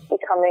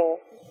becoming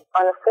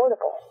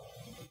unaffordable.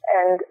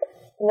 And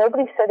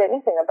nobody said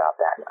anything about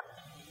that.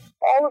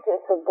 All of this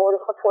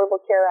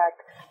Affordable Care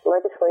Act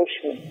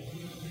legislation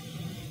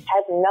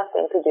had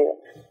nothing to do,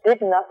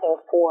 did nothing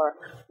for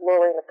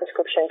lowering the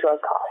prescription drug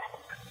cost.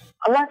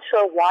 I'm not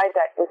sure why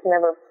that was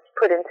never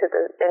put into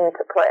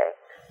play.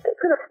 They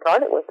could have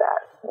started with that.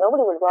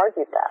 Nobody would have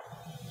argued that.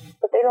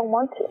 But they don't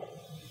want to.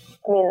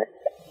 I mean,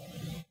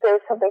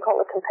 there's something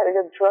called the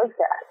Competitive Drugs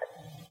Act,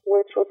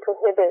 which would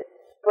prohibit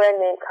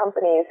brand name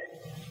companies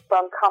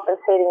from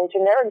compensating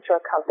generic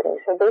drug companies.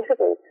 So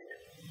basically,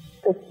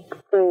 the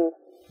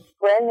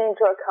brand name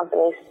drug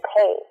companies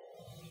pay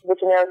the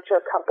generic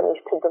drug companies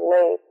to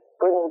delay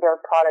bringing their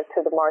product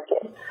to the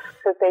market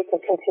so that they can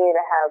continue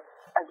to have,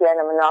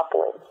 again, a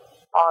monopoly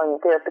on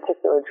their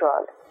particular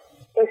drug.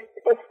 That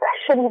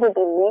shouldn't even be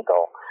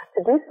legal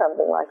to do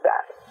something like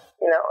that.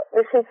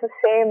 This is the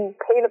same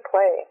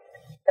pay-to-play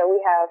that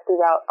we have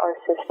throughout our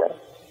system.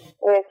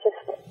 I mean, it's just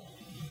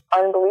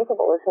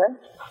unbelievable, isn't it?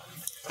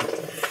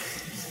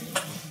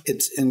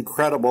 It's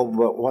incredible,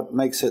 but what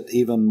makes it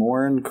even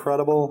more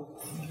incredible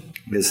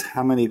is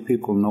how many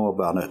people know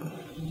about it.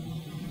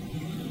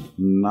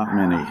 Not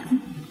many.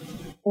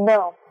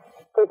 No,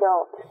 they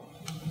don't.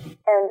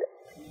 And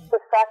the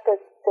fact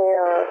that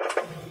they're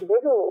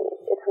literally,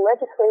 it's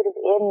legislated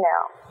in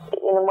now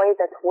in a way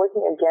that's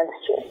working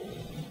against you.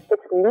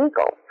 It's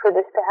legal for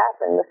this to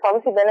happen. The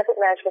pharmacy benefit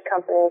management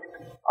companies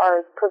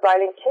are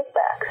providing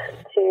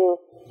kickbacks to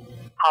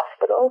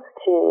hospitals,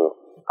 to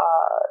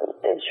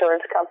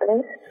insurance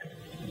companies.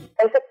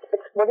 And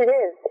it's what it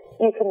is.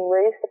 You can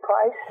raise the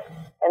price,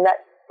 and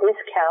that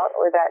discount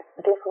or that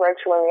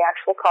differential in the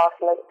actual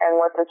cost and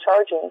what they're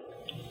charging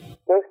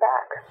goes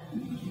back.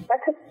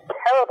 That's a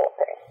terrible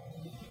thing.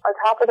 On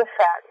top of the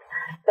fact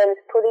that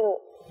it's putting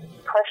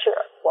pressure.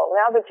 Well,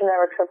 now the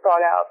generics are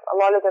brought out. A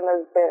lot of them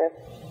have been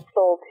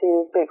sold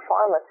to Big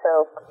Pharma,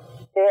 so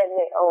they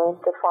own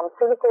the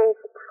pharmaceuticals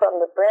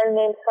from the brand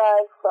name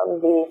side,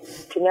 from the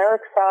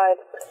generic side,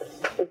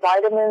 the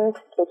vitamins,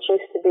 which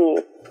used to be,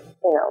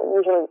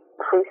 usually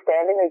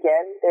freestanding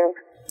again. They're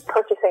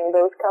purchasing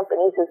those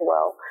companies as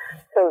well.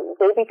 So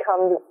they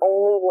become the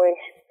only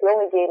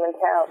game in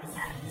town.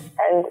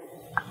 And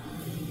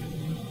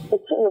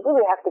you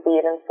really have to be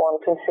an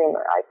informed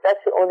consumer.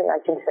 That's the only thing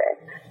I can say.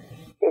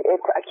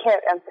 I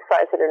can't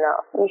emphasize it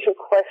enough. You should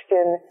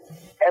question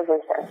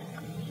everything.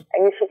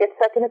 And you should get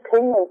second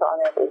opinions on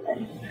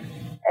everything.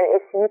 And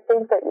if you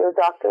think that your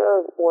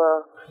doctor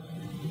or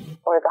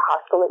the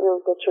hospital that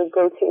you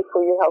go to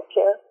for your health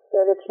care,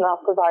 that it's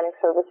not providing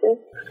services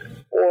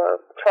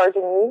or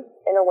charging you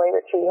in a way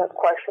that you have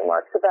question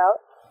marks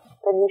about,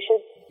 then you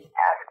should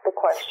ask the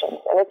questions.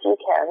 And if you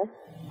can,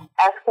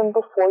 ask them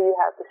before you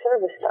have the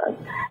service done.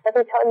 If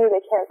they tell you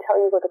they can't tell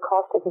you what the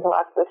cost is until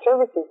after the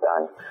service is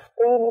done,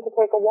 then you need to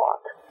take a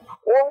walk.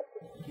 Or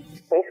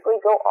basically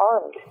go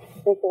armed.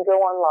 You can go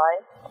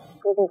online.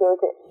 You can go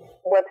to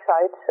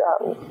websites,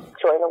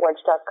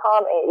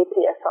 jointhewedge.com,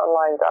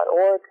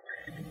 aapsonline.org,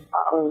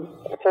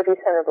 Surgery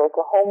Center of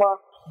Oklahoma,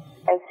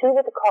 and see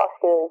what the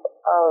cost is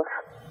of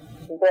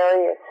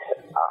various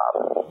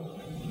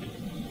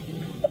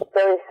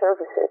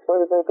services,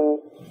 whether they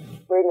be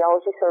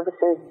radiology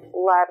services,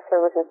 lab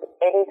services.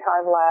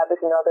 Anytime Lab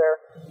is another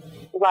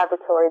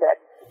laboratory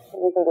that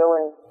you can go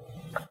and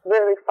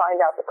literally find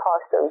out the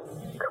cost of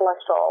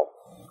cholesterol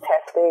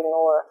testing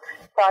or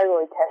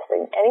thyroid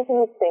testing,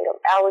 anything you think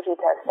of, allergy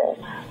testing,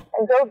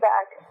 and go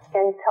back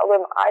and tell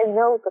them, I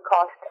know the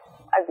cost.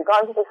 I've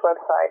gone to this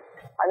website.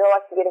 I know I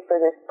can get it for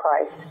this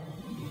price.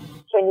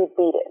 Can you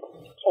beat it?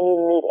 Can you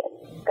meet it?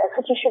 That's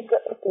what you should do.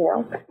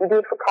 You do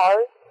it for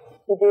cars.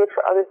 You do it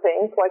for other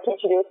things. Why can't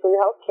you do it for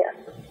your health care?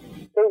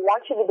 They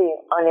want you to be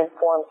an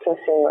uninformed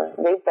consumer.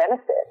 They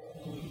benefit.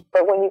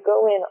 But when you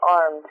go in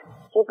armed,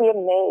 you'll be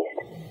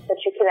amazed that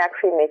you can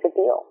actually make a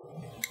deal.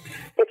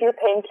 If you're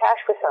paying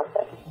cash for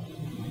something,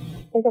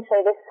 you can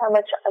say, this is how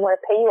much I want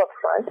to pay you up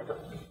front.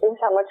 This is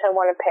how much I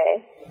want to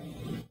pay.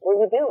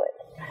 Will you do it?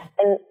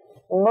 And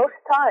most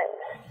times,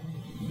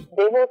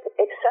 they will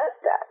accept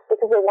that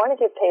because they want to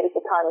get paid at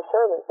the time of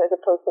service as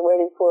opposed to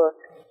waiting for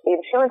the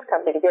insurance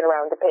company to get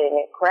around to paying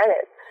it.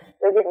 Granted,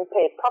 they're getting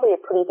paid probably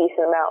a pretty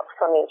decent amount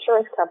from the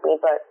insurance company,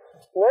 but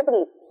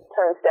nobody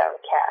turns down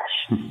cash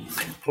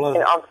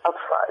up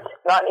front.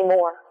 Not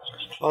anymore.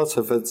 Plus,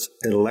 if it's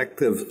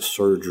elective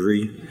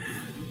surgery,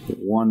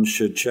 one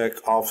should check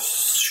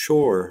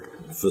offshore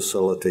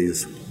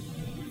facilities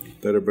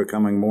that are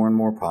becoming more and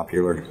more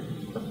popular.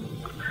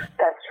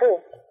 That's true.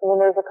 I mean,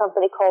 there's a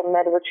company called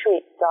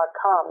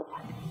MedRetreat.com,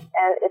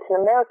 and it's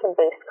an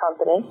American-based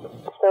company,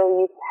 so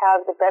you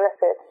have the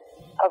benefit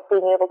of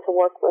being able to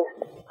work with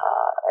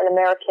an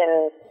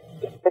American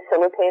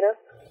facilitator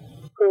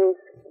who's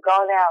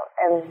gone out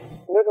and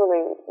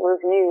literally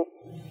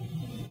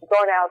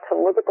gone out to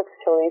look at the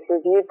facilities,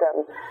 reviewed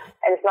them,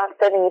 and it's not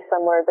sending you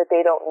somewhere that they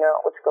don't know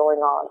what's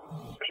going on,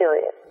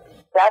 period.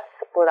 That's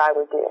what I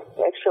would do.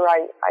 Make sure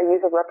I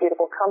use a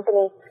reputable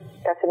company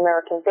that's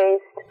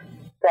American-based,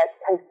 that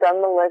has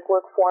done the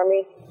legwork for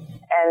me,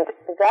 and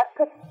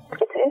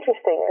it's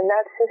interesting. In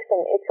that system,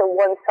 it's a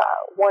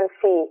one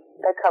fee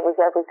that covers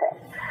everything.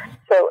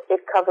 So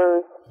it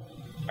covers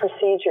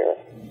procedure,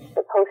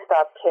 the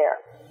post-op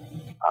care,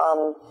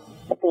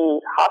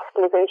 the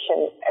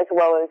hospitalization, as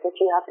well as if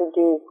you have to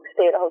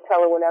stay at a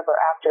hotel or whatever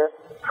after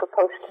for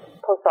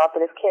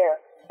post-operative care.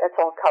 That's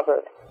all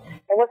covered.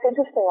 And what's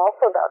interesting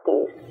also about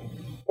these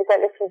is that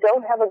if you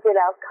don't have a good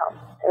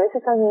outcome, and this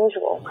is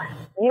unusual,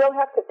 you don't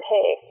have to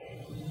pay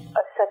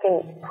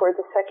for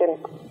the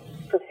second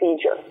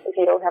procedure if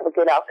you don't have a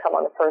good outcome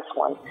on the first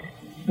one.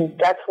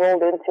 That's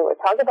rolled into it.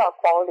 Talk about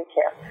quality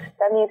care.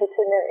 That means it's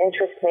in their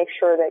interest to make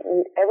sure that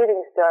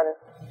everything's done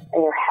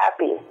and you're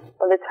happy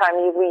by the time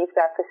you leave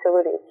that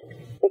facility,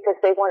 because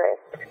they want it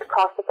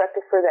cost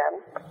effective for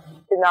them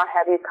to not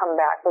have you come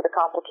back with a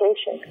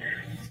complication.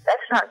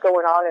 That's not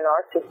going on in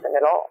our system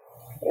at all.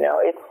 You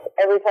know, it's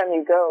every time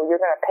you go, you're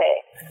going to pay.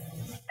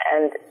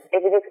 And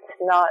even if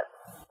it's not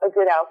a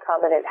good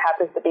outcome and it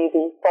happens to be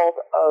the fault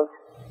of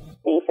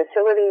the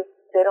facility,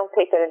 they don't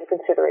take that into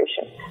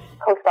consideration.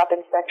 Post-op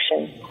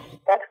infection,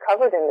 that's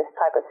covered in this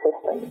type of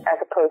system as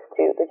opposed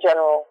to the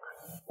general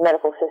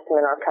medical system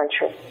in our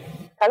country.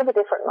 Kind of a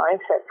different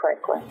mindset,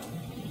 frankly.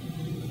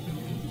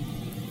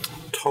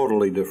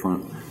 Totally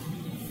different.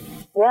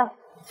 Yeah,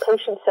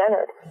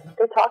 patient-centered.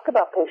 They talk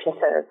about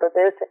patient-centered, but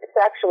it's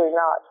actually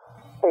not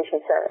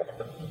patient-centered.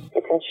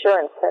 It's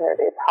insurance-centered,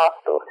 it's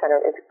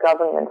hospital-centered, it's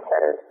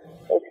government-centered.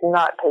 It's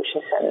not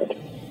patient-centered.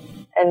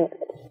 And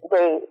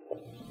they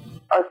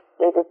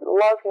would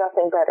love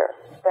nothing better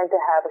than to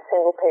have a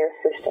single-payer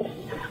system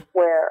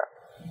where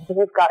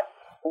you've got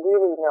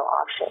really no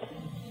option.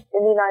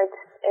 In the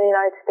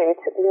United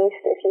States, at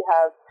least, if you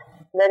have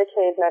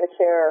Medicaid,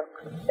 Medicare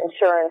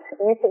insurance,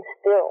 you can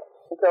still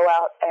go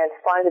out and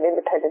find an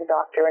independent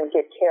doctor and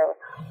get care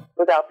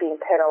without being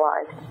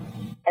penalized.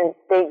 And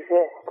they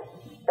exist.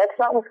 That's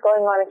not what's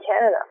going on in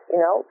Canada. You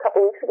know, a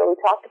couple weeks ago we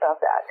talked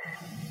about that.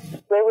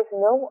 There was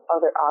no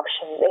other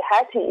option. They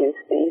had to use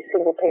the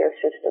single-payer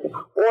system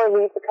or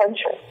leave the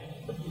country.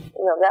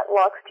 You know, that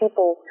locks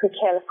people who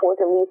can't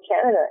afford to leave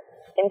Canada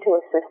into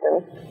a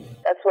system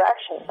that's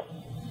rationed,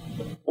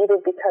 either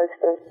because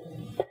the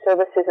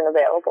service isn't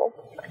available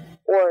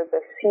or the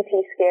CT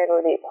scan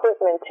or the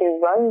equipment to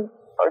run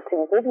or to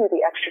give you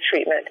the extra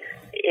treatment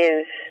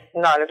is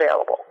not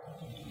available.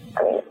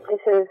 I mean,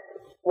 this is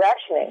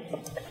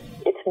rationing.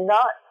 It's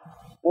not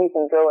you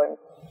can go and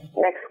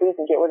next week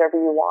and get whatever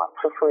you want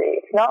for free.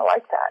 It's not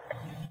like that.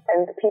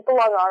 And the people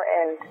on our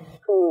end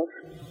who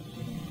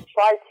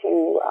try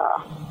to,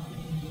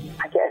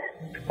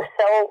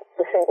 sell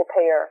the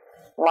single-payer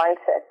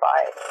mindset by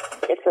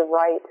it's a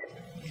right,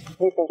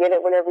 you can get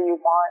it whenever you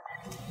want,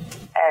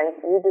 and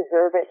you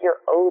deserve it,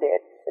 you're owed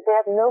it. But they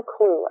have no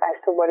clue as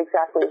to what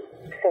exactly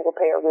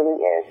single-payer really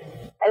is.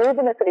 And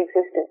even if it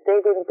existed, they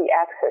wouldn't be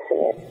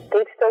accessing it.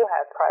 They'd still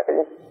have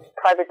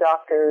private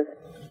doctors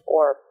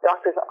or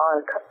doctors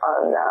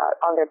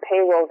on their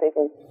payroll. They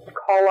can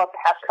call up,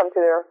 come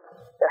to their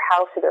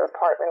house or their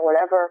apartment,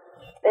 whatever.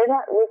 They're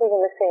not living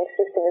in the same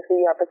system as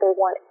we are, but they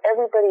want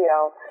everybody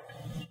else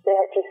to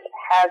just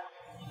have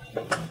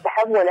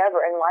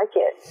whatever and like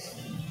it.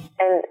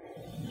 And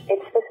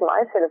it's this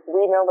mindset of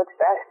we know what's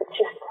best. It's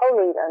just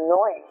totally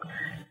annoying.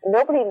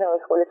 Nobody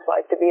knows what it's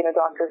like to be in a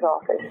doctor's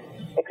office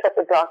except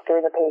the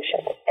doctor and the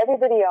patient.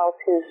 Everybody else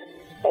who's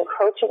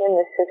encroaching in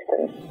this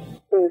system,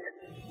 who's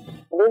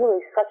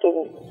literally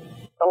sucking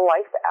the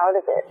life out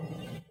of it,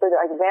 they're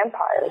like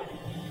vampires.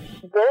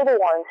 They're the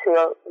ones who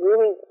are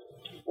really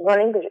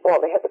running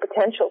they have the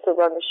potential to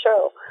run the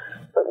show,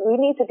 but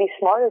we need to be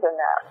smarter than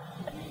that.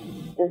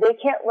 They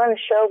can't run a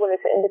show when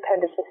it's an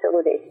independent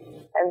facility,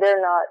 and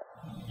they're not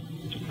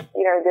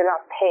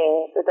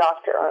paying the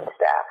doctor on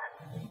staff.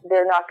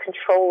 They're not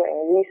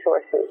controlling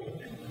resources.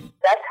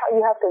 That's how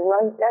you have to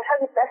run.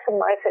 That's the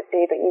mindset,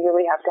 Dave, that you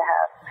really have to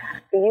have.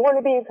 Do you want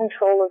to be in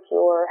control of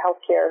your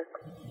healthcare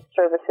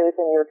services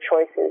and your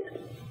choices,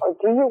 or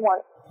do you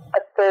want a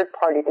third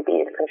party to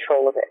be in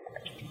control of it?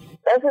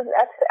 That's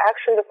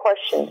actually the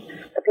question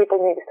that people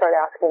need to start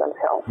asking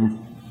themselves.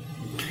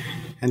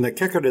 And the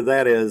kicker to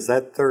that is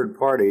that third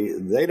party,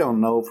 they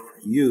don't know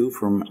you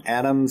from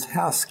Adam's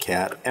house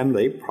cat, and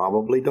they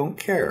probably don't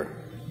care.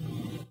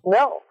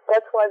 No,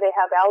 that's why they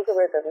have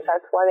algorithms.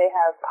 That's why they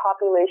have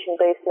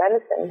population-based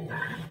medicine.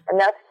 And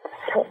that's,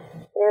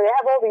 they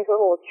have all these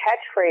little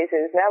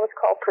catchphrases. Now it's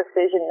called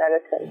precision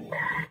medicine.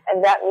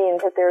 And that means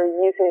that they're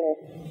using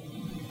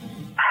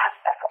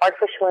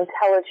artificial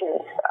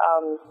intelligence,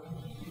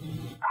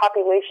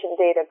 population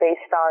data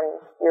based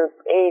on your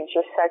age,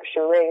 your sex,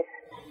 your race.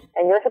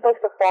 And you're supposed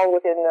to fall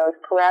within those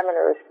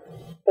parameters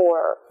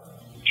for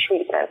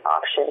treatment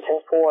options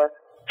and for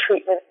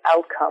treatment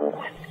outcomes.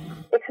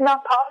 It's not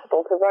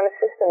possible to run a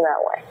system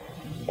that way.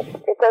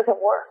 It doesn't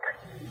work.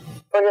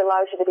 But it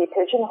allows you to be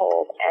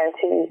pigeonholed and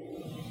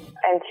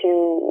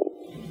to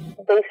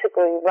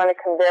basically run a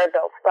conveyor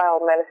belt style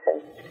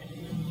medicine.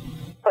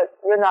 But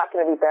you're not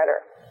going to be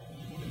better.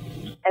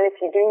 And if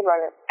you do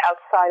run it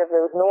outside of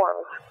those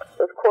norms,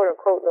 those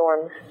quote-unquote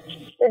norms,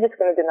 they're just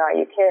going to deny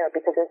you care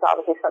because there's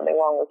obviously something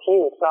wrong with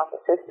you. It's not the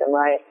system,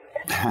 right?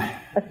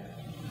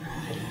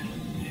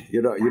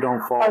 You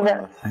don't fall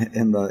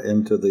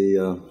into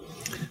the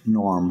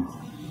norm.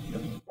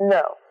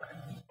 No.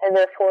 And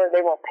therefore,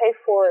 they won't pay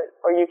for it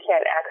or you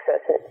can't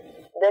access it.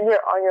 Then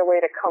you're on your way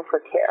to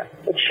comfort care,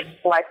 which is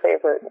my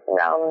favorite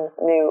now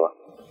new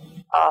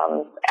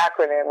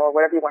acronym or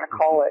whatever you want to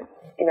call it.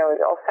 It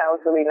all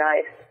sounds really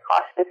nice.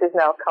 Hospice is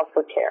now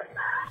comfort care.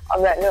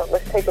 On that note,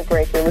 let's take a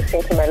break. You're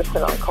listening to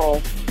Medicine on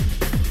Call.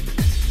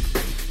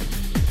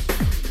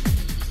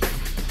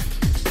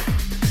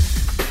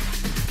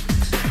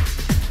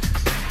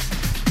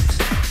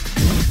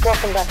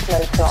 Welcome back to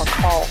Medicine on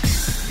Call.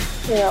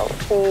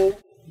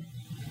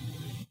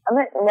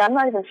 I'm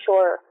not even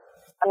sure.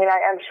 I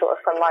am sure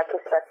from my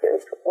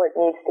perspective what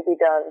needs to be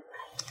done.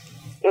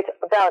 It's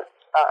about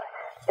us.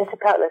 It's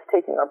about us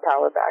taking our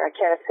power back. I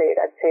can't say it.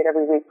 I'd say it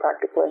every week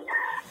practically.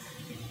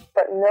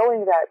 But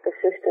knowing that the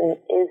system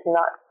is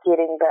not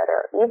getting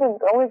better.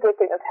 Even the only good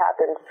thing that's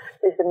happened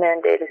is the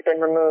mandate has been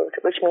removed,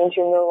 which means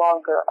you're no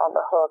longer on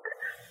the hook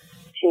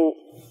to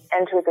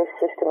enter this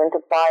system and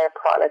to buy a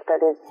product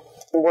that is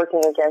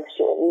working against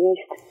you. At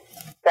least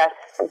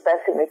that's the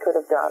best thing they could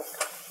have done.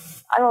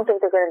 I don't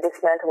think they're going to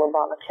dismantle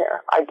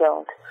Obamacare. I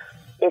don't.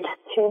 It's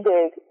too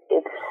big.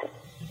 It's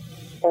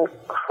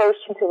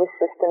encroached into the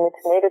system.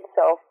 It's made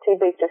itself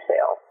too big to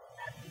fail.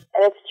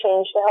 And it's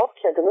changed the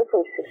healthcare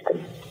delivery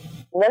system.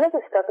 None of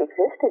this stuff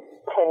existed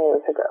 10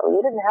 years ago.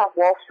 You didn't have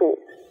Wall Street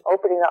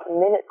opening up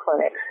minute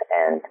clinics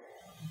and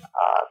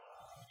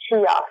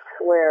kiosks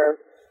where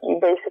you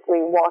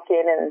basically walk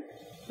in and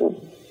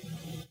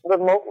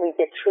remotely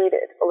get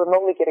treated or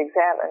remotely get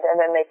examined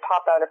and then they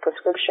pop out a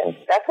prescription.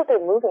 That's what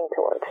they're moving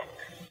towards.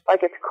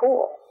 Like it's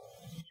cool.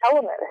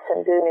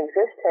 Telemedicine didn't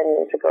exist 10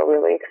 years ago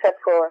really,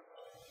 except for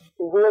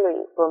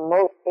really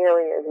remote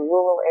areas,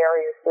 rural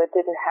areas that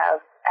didn't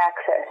have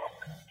access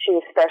to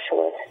a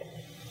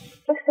specialist.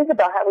 Just think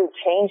about how we've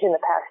changed in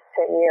the past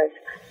 10 years.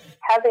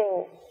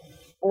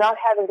 Not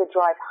having to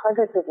drive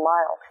hundreds of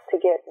miles to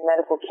get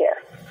medical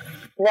care.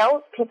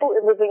 Now people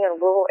living in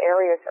rural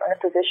areas are in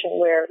a position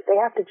where they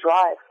have to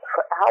drive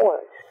for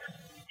hours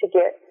to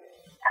get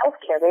health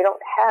care. They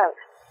don't have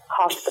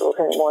hospitals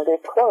anymore.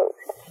 They're closed.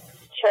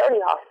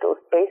 Charity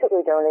hospitals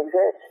basically don't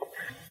exist.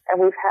 And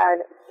we've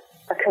had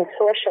a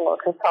consortium or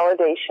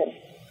consolidation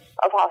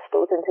of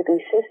hospitals into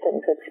these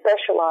systems that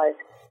specialize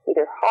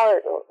either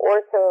heart or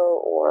ortho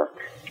or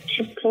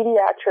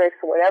pediatrics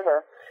or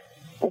whatever.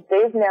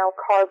 They've now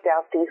carved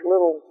out these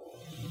little,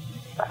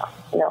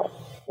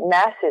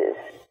 masses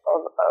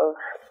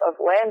of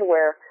land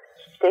where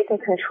they can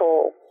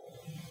control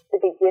the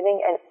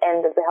beginning and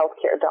end of the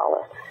healthcare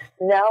dollar.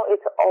 Now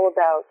it's all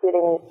about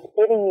getting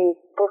you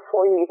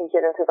before you even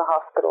get into the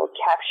hospital,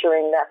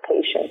 capturing that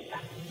patient,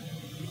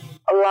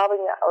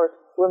 allowing that or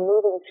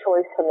removing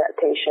choice from that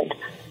patient.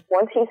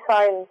 Once you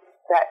sign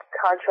that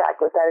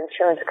contract with that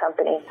insurance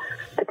company,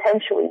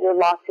 potentially you're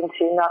locked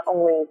into not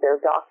only their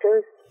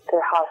doctors,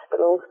 their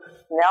hospitals,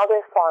 now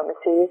their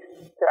pharmacies,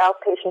 their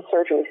outpatient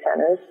surgery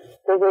centers,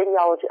 their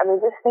radiology.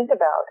 Just think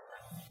about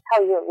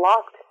how you're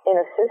locked in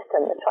a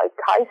system. It's like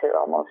Kaiser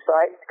almost,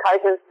 right?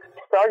 Kaiser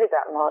started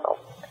that model.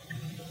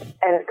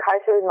 And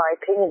Kaiser, in my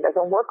opinion,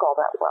 doesn't work all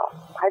that well.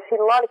 I've seen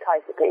a lot of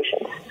Kaiser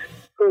patients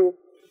who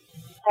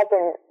have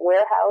been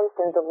warehoused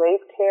in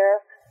delayed care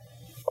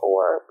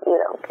or,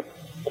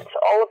 it's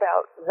all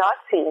about not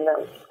seeing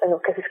them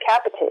because it's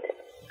capitated.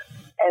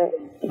 And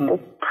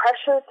the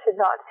pressure to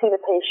not see the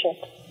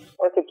patient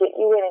or to get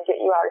you in and get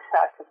you out as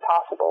fast as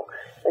possible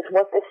is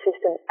what this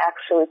system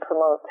actually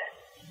promotes.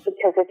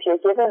 Because if you're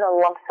given a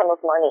lump sum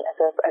of money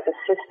as a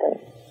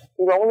system,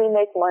 you only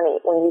make money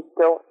when you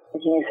don't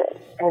use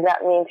it. And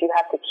that means you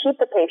have to keep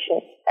the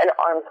patient at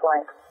arm's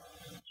length.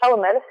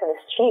 Telemedicine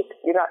is cheap.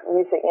 You're not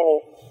using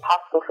any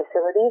hospital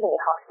facilities, any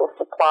hospital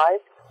supplies.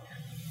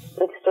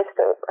 It's just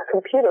a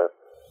computer.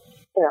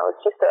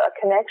 It's just a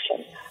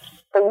connection.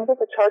 So you get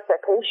to charge that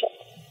patient.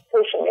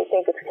 The patient may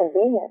think it's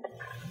convenient.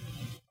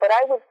 But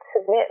I would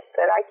submit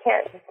that I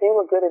can't do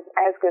as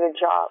good a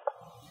job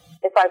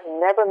if I've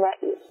never met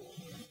you,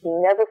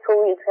 never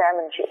fully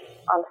examined you.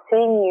 I'm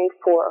seeing you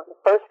for the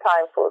first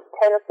time for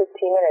 10 or 15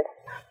 minutes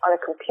on a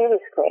computer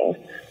screen.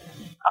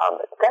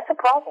 That's a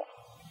problem.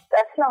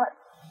 That's not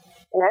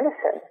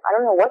medicine. I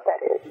don't know what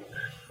that is.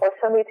 Or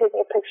somebody taking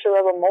a picture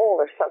of a mole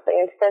or something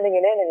and sending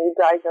it in and you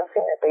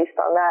diagnosing it based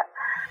on that.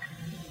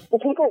 Do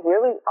people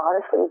really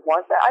honestly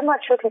want that? I'm not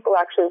sure people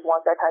actually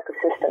want that type of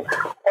system.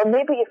 Or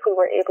maybe if we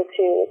were able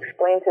to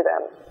explain to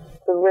them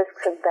the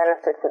risks and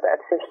benefits of that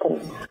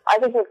system,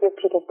 I think it would give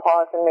people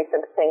pause and make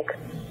them think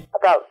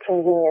about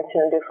convenience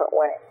in a different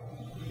way.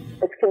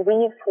 It's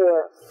convenient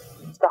for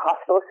the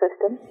hospital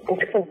system.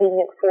 It's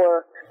convenient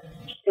for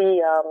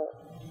the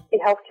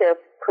healthcare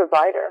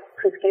provider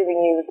who's giving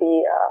you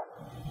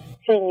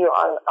seeing you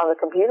on the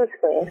computer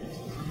screen.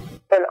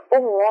 But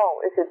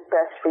overall, is it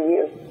best for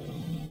you?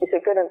 Is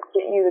it going to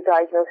get you the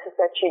diagnosis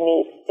that you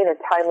need in a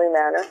timely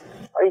manner?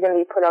 Are you going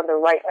to be put on the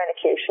right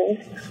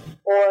medications?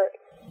 Or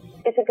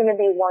is it going to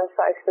be one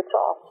size fits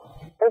all?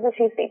 Everybody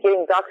seems to be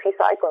getting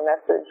doxycycline.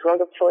 That's the drug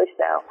of choice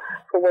now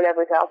for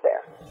whatever's out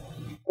there,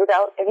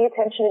 without any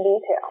attention to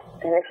detail.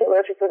 And if you're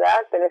allergic to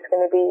that, then it's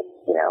going to be,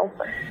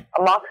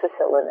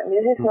 amoxicillin. I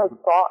mean, there's no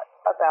thought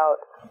about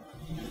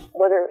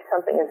whether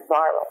something is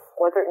viral,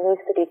 whether it needs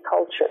to be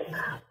cultured,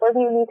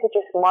 whether you need to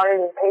just monitor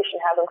the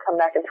patient, have them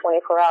come back in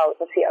 24 hours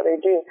and see how they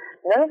do.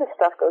 None of this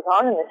stuff goes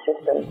on in the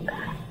system.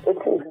 It's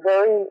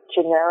very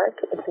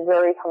generic. It's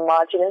very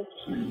homogenous.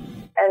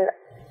 And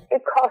we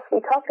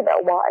talked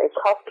about why. It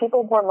costs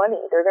people more money.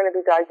 They're going to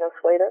be diagnosed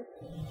later.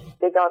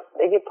 They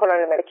get put on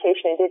a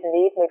medication they didn't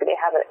need. Maybe they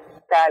have a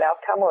bad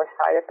outcome or a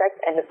side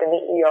effect, end up in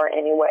the ER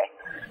anyway.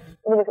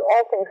 I mean, there's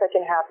all things that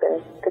can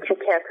happen that you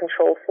can't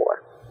control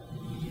for.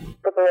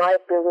 But the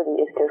liability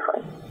is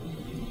different.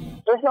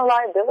 There's no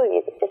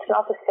liability. It's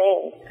not the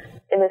same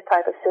in this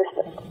type of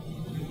system.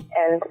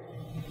 And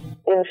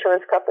the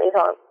insurance companies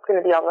aren't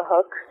going to be on the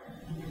hook.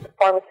 The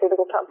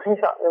pharmaceutical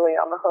companies aren't really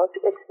on the hook.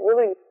 It's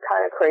really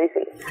kind of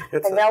crazy.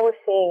 And now we're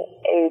seeing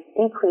a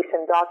decrease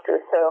in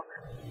doctors. So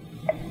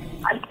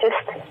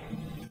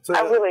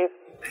I'm really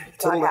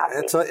not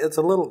happy. It's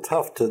a little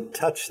tough to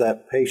touch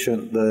that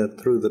patient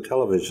through the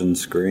television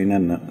screen,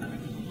 isn't it?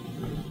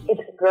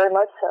 It's very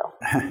much so.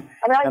 I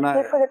mean, it's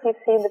different if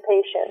you've seen the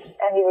patient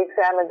and you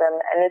examine them,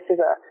 and this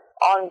is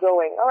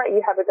ongoing. All right, you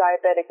have a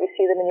diabetic, you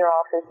see them in your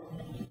office,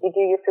 you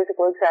do your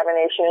physical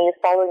examination, and you're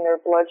following their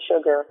blood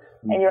sugar,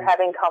 and you're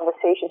having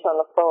conversations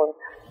on the phone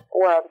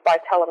or by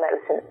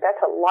telemedicine. That's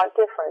a lot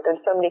different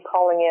than somebody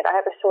calling in, I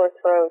have a sore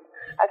throat,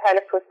 I've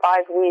had it for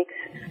 5 weeks,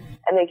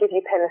 and they give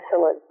you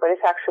penicillin, but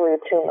it's actually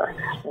a tumor.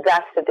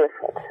 That's the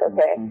difference,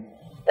 okay?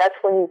 That's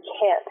when you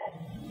can't.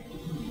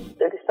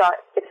 It's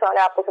not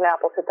apples and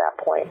apples at that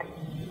point.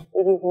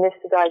 You've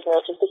missed the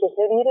diagnosis because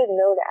maybe you didn't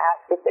know to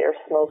ask if they're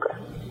a smoker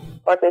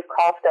or if they've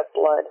coughed up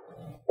blood.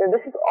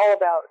 This is all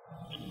about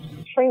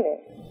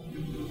training.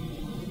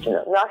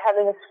 Not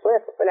having a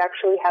script, but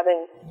actually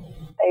having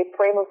a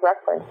frame of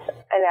reference,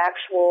 an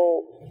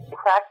actual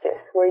practice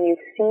where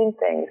you've seen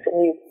things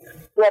and you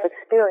have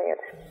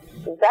experience.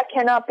 That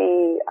cannot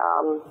be,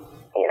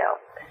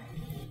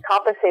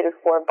 compensated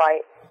for by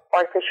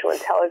artificial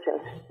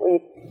intelligence, where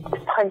you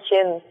punch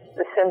in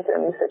the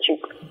symptoms that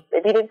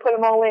if you didn't put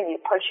them all in, you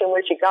punch in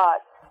what you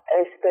got,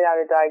 and they spit out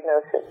a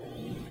diagnosis.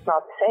 It's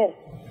not the same.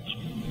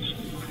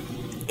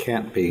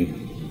 Can't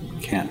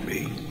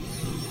be.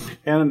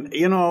 And,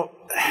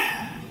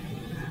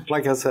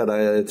 like I said,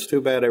 it's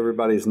too bad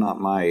everybody's not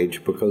my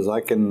age, because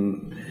I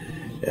can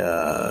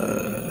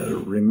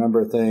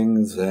remember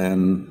things,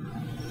 and,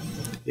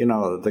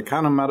 the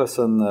kind of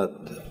medicine that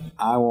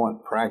I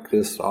want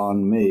practiced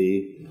on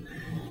me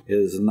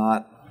is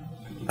not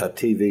a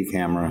TV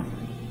camera,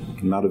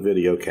 not a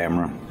video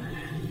camera.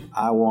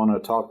 I want to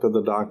talk to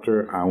the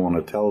doctor. I want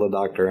to tell the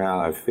doctor how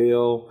I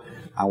feel.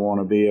 I want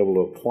to be able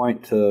to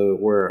point to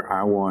where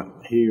I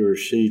want he or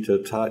she to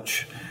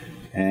touch.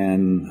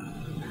 And,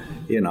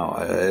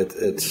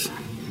 it's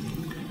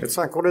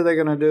like, what are they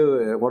going to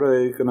do? What are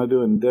they going to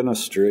do in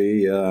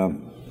dentistry?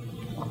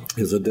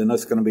 Is a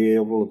dentist going to be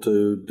able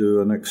to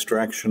do an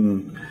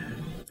extraction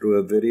through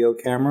a video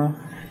camera?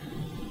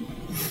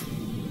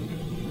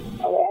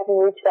 I haven't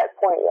reached that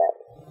point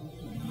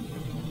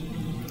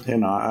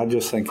yet. I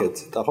just think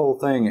it's the whole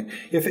thing.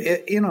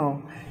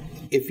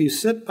 If you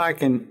sit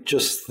back and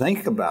just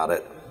think about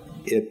it,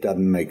 it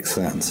doesn't make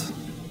sense.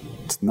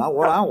 It's not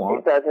what I want.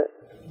 It doesn't.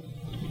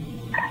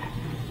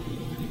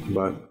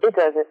 But it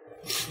doesn't.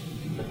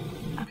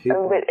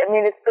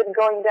 It's been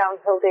going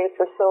downhill days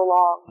for so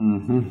long.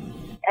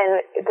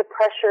 And the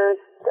pressures,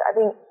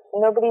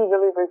 nobody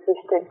really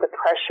resisted the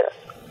pressure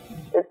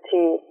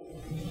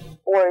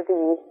or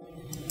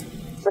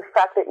the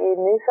fact that you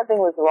knew something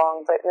was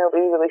wrong, but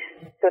nobody really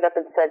stood up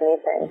and said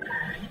anything.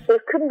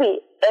 There couldn't be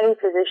any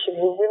physician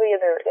who really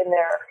in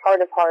their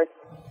heart of hearts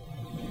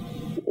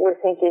were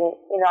thinking,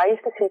 I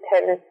used to see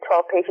 10 to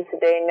 12 patients a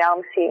day, and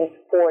now I'm seeing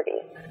 40.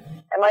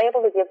 Am I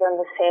able to give them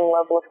the same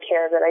level of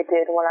care that I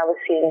did when I was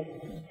seeing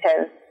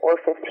 10 or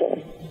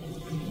 15?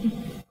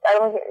 I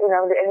don't think,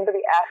 did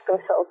anybody ask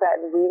themselves that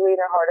really in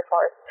their heart of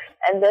hearts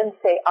and then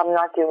say, I'm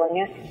not doing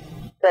it?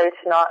 that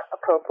it's not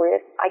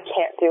appropriate. I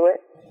can't do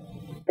it.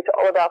 It's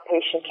all about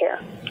patient care,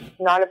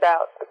 not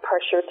about the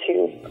pressure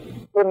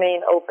to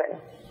remain open.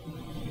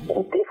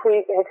 If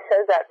we had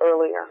said that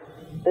earlier,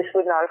 this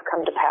would not have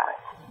come to pass.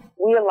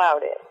 We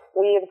allowed it.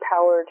 We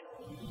empowered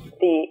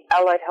the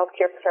allied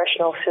healthcare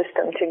professional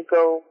system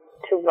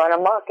to run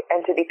amok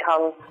and to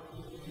become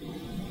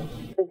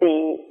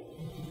the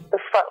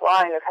front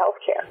line of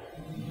healthcare.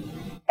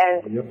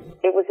 And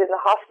It was in the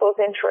hospital's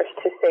interest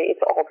to say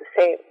it's all the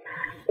same.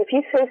 If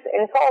you say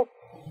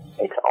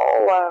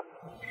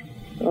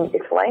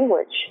it's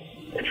language.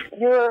 If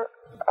you're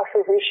a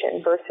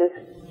physician versus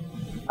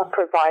a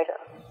provider,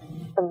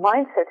 the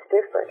mindset's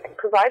different.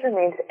 Provider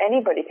means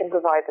anybody can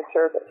provide the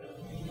service.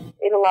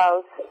 It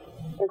allows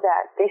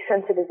that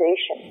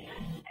desensitization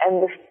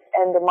and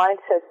the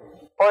mindset,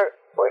 or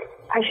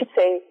I should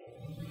say,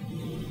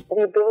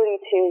 the ability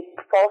to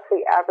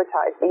falsely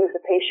advertise because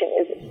the patient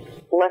is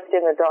left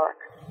in the dark.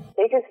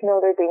 They just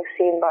know they're being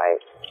seen by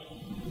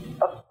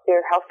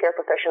their healthcare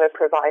professional, their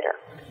provider.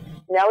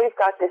 Now we've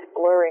got this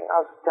blurring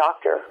of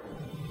doctor.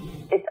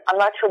 I'm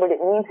not sure what it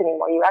means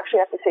anymore. You actually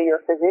have to say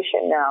you're a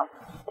physician now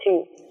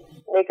to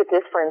make a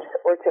difference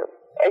or to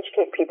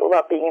educate people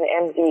about being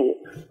an MD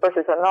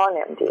versus a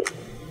non-MD.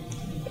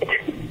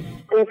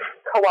 They've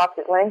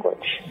co-opted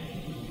language.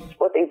 It's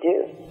what they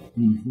do.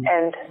 Mm-hmm.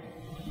 And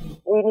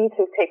we need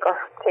to take our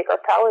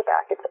power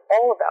back. It's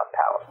all about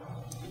power.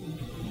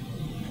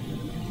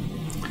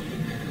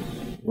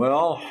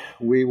 Well,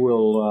 we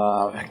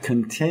will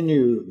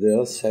continue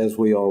this as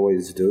we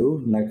always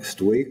do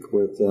next week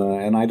with,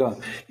 and I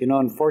don't,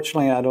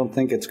 unfortunately, I don't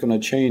think it's going to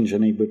change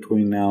any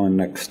between now and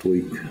next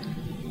week.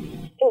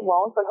 It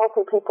won't, but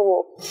hopefully people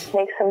will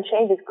make some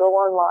changes. Go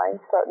online,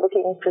 start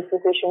looking for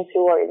physicians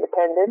who are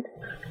independent.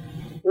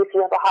 If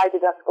you have a high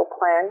deductible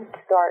plan,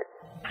 start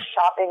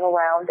shopping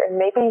around and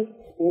maybe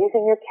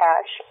using your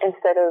cash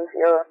instead of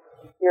your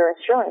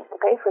insurance to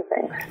pay for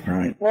things.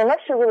 Right. And unless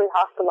you're really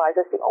hospitalized,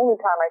 that's the only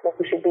time I think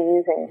you should be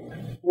using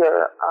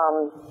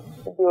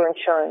your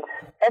insurance.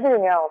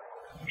 Everything else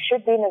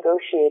should be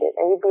negotiated,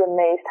 and you'd be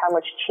amazed how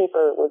much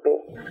cheaper it would be.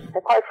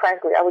 And quite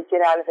frankly, I would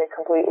get out of it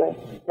completely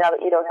now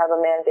that you don't have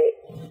a mandate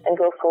and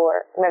go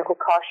for medical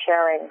cost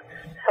sharing,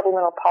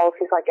 supplemental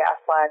policies like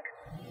Aflac.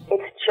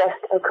 It's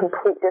just a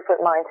complete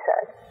different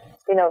mindset.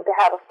 To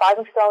have a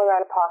 $500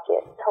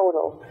 out-of-pocket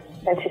total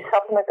and to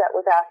supplement that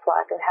with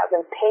Aflac and have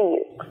them pay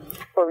you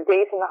for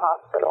days in the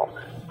hospital,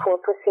 for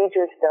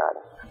procedures done,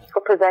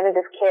 for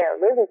preventative care,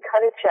 really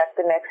cut a check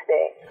the next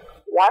day.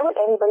 Why would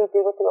anybody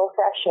do it the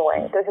old-fashioned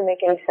way? It doesn't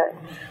make any sense.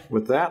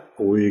 With that,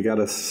 we got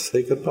to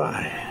say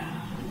goodbye.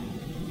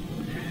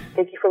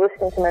 Thank you for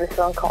listening to Medicine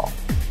on Call.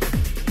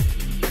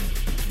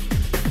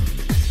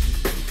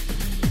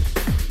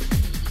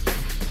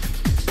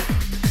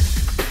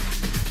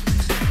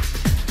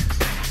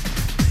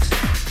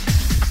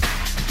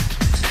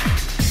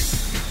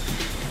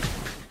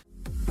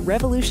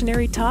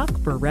 Revolutionary talk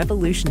for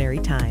revolutionary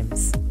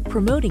times.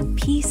 Promoting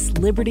peace,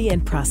 liberty,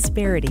 and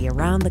prosperity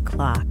around the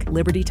clock.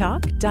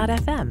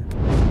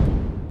 LibertyTalk.fm.